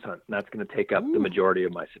Alaska moose hunt, and that's going to take up the majority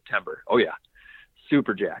of my September. Oh yeah,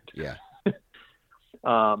 super jacked. Yeah.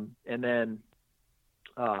 And then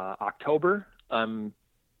October,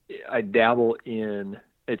 I dabble in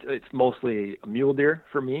it's mostly a mule deer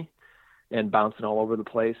for me, and bouncing all over the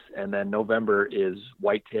place. And then November is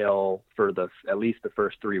whitetail for at least the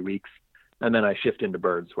first 3 weeks, and then I shift into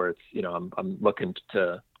birds, where it's I'm looking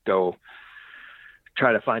to go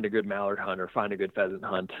try to find a good mallard hunt or find a good pheasant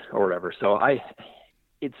hunt or whatever. So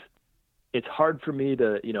it's hard for me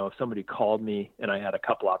to, if somebody called me and I had a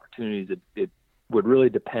couple opportunities, it would really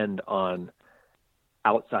depend on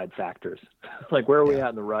outside factors. Like, where are we at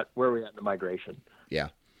in the rut? Where are we at in the migration? Yeah.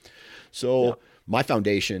 So my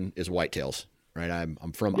foundation is whitetails, right? I'm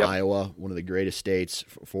from Iowa, one of the greatest states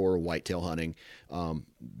for whitetail hunting.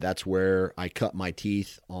 That's where I cut my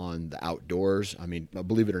teeth on the outdoors. I mean,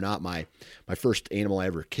 believe it or not, my first animal I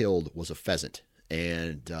ever killed was a pheasant.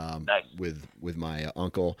 And nice. with my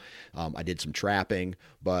uncle, I did some trapping,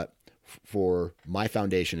 but for my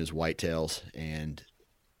foundation is whitetails. And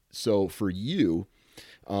so for you,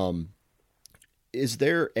 is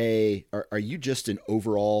there are you just an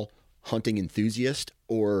overall hunting enthusiast,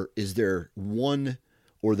 or is there one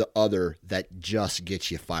or the other that just gets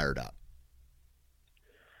you fired up?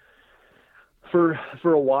 For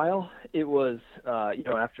a while, it was,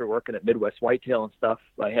 after working at Midwest Whitetail and stuff,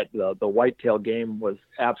 I had the whitetail game was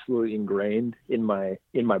absolutely ingrained in my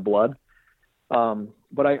blood.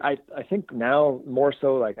 But I think now more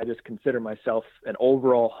so, I just consider myself an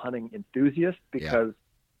overall hunting enthusiast, because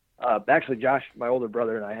actually Josh, my older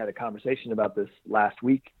brother, and I had a conversation about this last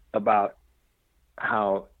week, about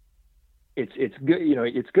how it's good,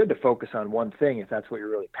 it's good to focus on one thing if that's what you're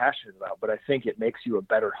really passionate about. But I think it makes you a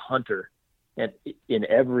better hunter in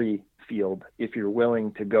every field if you're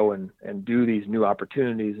willing to go and do these new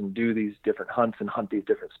opportunities and do these different hunts and hunt these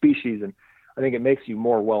different species. And I think it makes you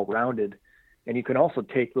more well-rounded. And you can also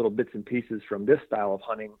take little bits and pieces from this style of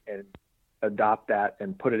hunting and adopt that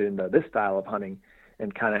and put it into this style of hunting,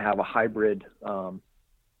 and kind of have a hybrid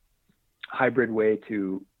way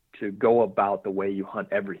to go about the way you hunt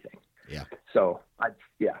everything. Yeah. So I'd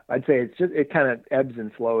say it kind of ebbs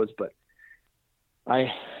and flows, but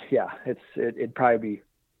it'd probably be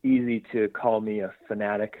easy to call me a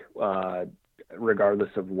fanatic,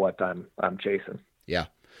 regardless of what I'm chasing. Yeah.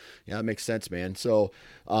 Yeah, that makes sense, man. So,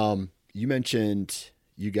 you mentioned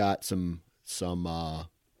you got a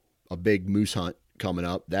big moose hunt coming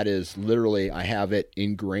up. That is literally, I have it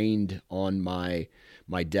ingrained on my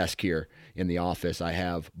desk here in the office. I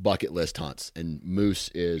have bucket list hunts, and moose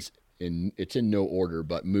is it's in no order,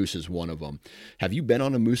 but moose is one of them. Have you been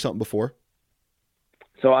on a moose hunt before?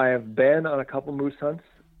 So I have been on a couple moose hunts.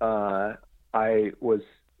 I was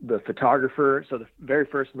the photographer. So the very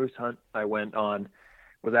first moose hunt I went on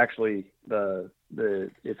was actually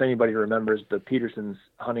if anybody remembers the Peterson's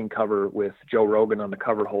hunting cover with Joe Rogan on the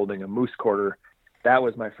cover holding a moose quarter. That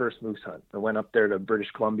was my first moose hunt. I went up there to British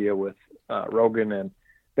Columbia with Rogan and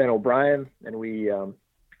Ben O'Brien, and we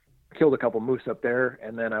killed a couple moose up there.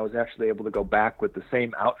 And then I was actually able to go back with the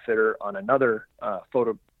same outfitter on another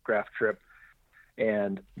photograph trip.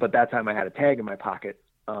 But that time I had a tag in my pocket,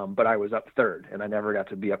 but I was up third, and I never got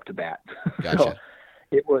to be up to bat. Gotcha.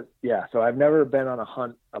 It was, yeah. So I've never been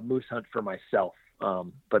on a moose hunt for myself.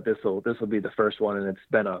 But this will be the first one, and it's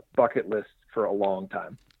been a bucket list for a long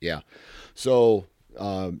time. Yeah. So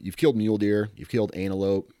you've killed mule deer, you've killed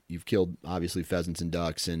antelope, you've killed obviously pheasants and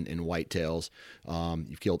ducks and whitetails.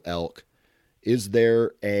 You've killed elk. Is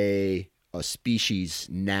there a species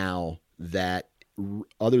now that,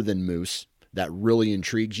 other than moose, that really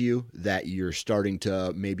intrigues you, that you're starting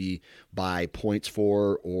to maybe buy points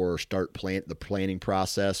for, or start the planning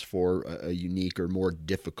process for a unique or more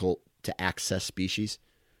difficult to access species?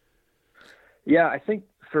 Yeah, I think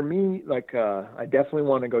for me, like, I definitely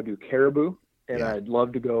want to go do caribou, and Yeah. I'd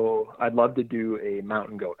love to do a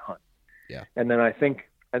mountain goat hunt. Yeah. And then I think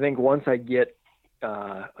once I do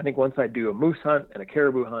a moose hunt and a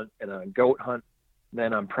caribou hunt and a goat hunt,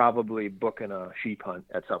 then I'm probably booking a sheep hunt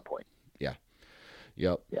at some point. Yeah.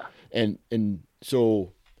 Yep. Yeah. And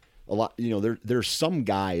so a lot, there's some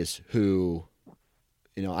guys who,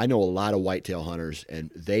 I know a lot of whitetail hunters,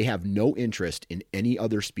 and they have no interest in any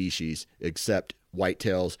other species except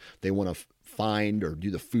whitetails. They want to find or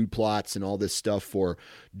do the food plots and all this stuff for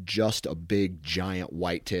just a big giant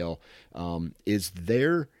whitetail. Is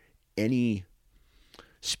there any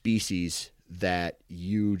species that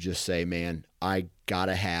you just say, man, I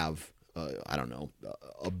gotta have, I don't know,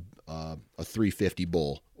 a 350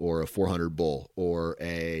 bull or a 400 bull or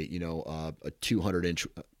a 200-inch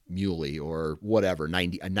muley or whatever, a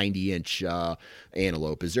 90-inch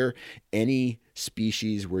antelope? Is there any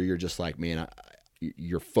species where you're just like, man,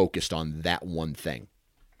 you're focused on that one thing?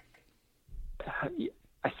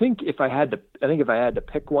 I think if I had to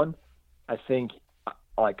pick one, I think,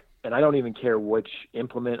 like, and I don't even care which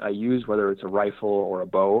implement I use, whether it's a rifle or a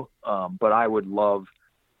bow, but I would love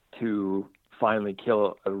to finally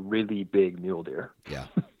kill a really big mule deer. Yeah.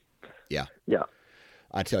 Yeah. Yeah.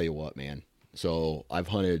 I tell you what, man. So I've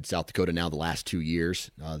hunted South Dakota now the last 2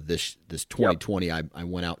 years. This 2020, yep. I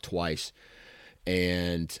went out twice,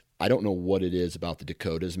 and I don't know what it is about the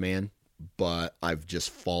Dakotas, man, but I've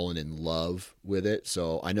just fallen in love with it.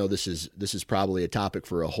 So I know this is probably a topic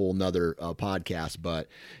for a whole nother podcast, but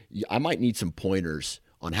I might need some pointers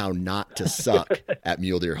on how not to suck at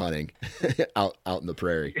mule deer hunting out in the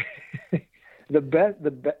prairie. The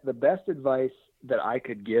best advice that I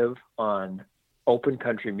could give on open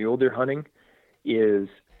country mule deer hunting is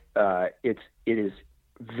it is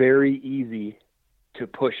very easy to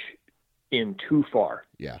push in too far.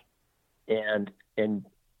 Yeah. And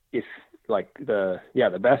if, like, the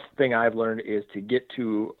best thing I've learned is to get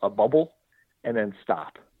to a bubble and then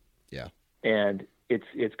stop. Yeah. And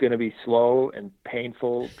it's going to be slow and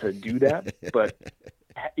painful to do that, but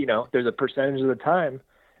there's a percentage of the time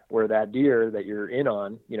where that deer that you're in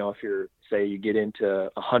on, if you're, say you get into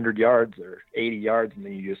 100 yards or 80 yards and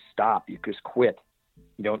then you just stop, you just quit.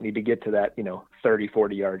 You don't need to get to that, 30,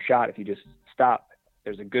 40 yard shot. If you just stop,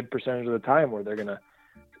 there's a good percentage of the time where they're going to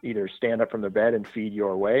either stand up from their bed and feed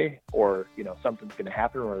your way, or, something's going to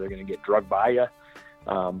happen where they're going to get drugged by you.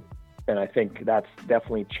 And I think that's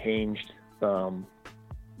definitely changed.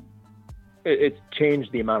 It's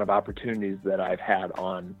changed the amount of opportunities that I've had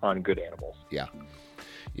on good animals. Yeah.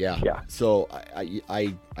 Yeah. So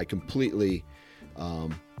I completely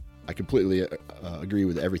agree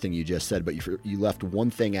with everything you just said, but you left one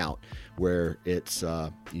thing out where it's,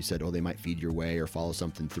 you said, they might feed your way or follow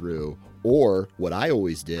something through. Or what I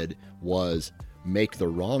always did was make the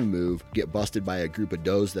wrong move, get busted by a group of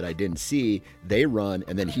does that I didn't see. They run,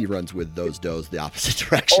 and then he runs with those does the opposite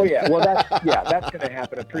direction. Oh yeah. Well, that's going to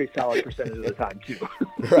happen a pretty solid percentage of the time too.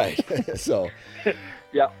 Right. So.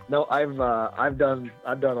 Yeah, no, I've done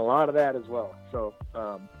a lot of that as well. So,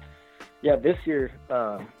 this year,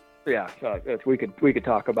 we could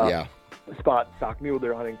talk about spot and stock mule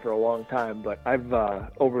deer hunting for a long time, but I've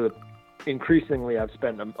increasingly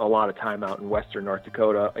spent a lot of time out in western North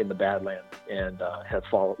Dakota in the Badlands, and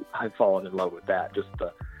I've fallen in love with that. Just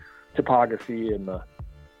the topography and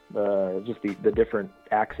the different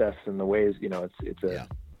access and the ways,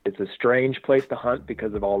 it's a strange place to hunt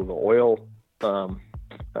because of all of the oil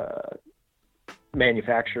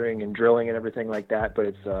manufacturing and drilling and everything like that, but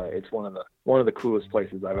it's one of the coolest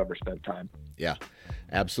places I've ever spent time. Yeah,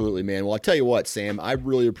 absolutely, man. Well, I tell you what, Sam, I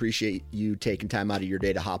really appreciate you taking time out of your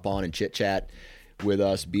day to hop on and chit chat with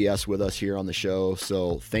us, BS with us here on the show.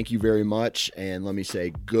 So thank you very much, and let me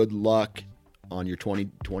say good luck on your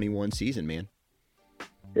 2021 season, man.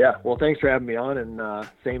 Yeah, well, thanks for having me on, and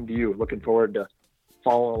same to you. Looking forward to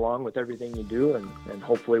following along with everything you do, and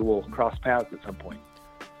hopefully we'll cross paths at some point.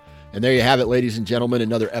 And there you have it, ladies and gentlemen,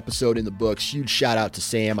 another episode in the books. Huge shout out to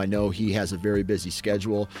Sam. I know he has a very busy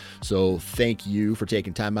schedule, so thank you for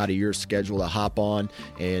taking time out of your schedule to hop on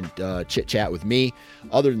and chit chat with me.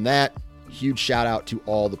 Other than that, huge shout out to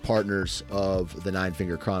all the partners of the Nine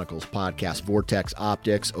Finger Chronicles podcast: Vortex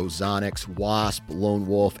Optics, Ozonics, Wasp, Lone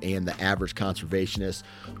Wolf, and the Average Conservationist.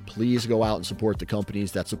 Please go out and support the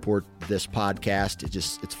companies that support this podcast.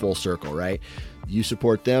 It's full circle, right? You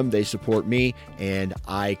support them, they support me, and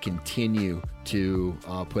I continue to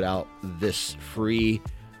put out this free,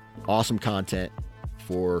 awesome content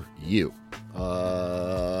for you.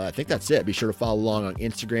 I think that's it. Be sure to follow along on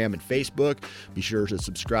Instagram and Facebook. Be sure to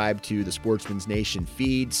subscribe to the Sportsman's Nation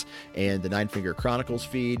feeds and the Nine Finger Chronicles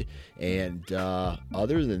feed. And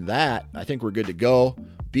other than that, I think we're good to go.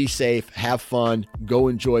 Be safe, have fun, go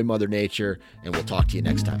enjoy Mother Nature, and we'll talk to you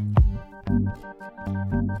next time.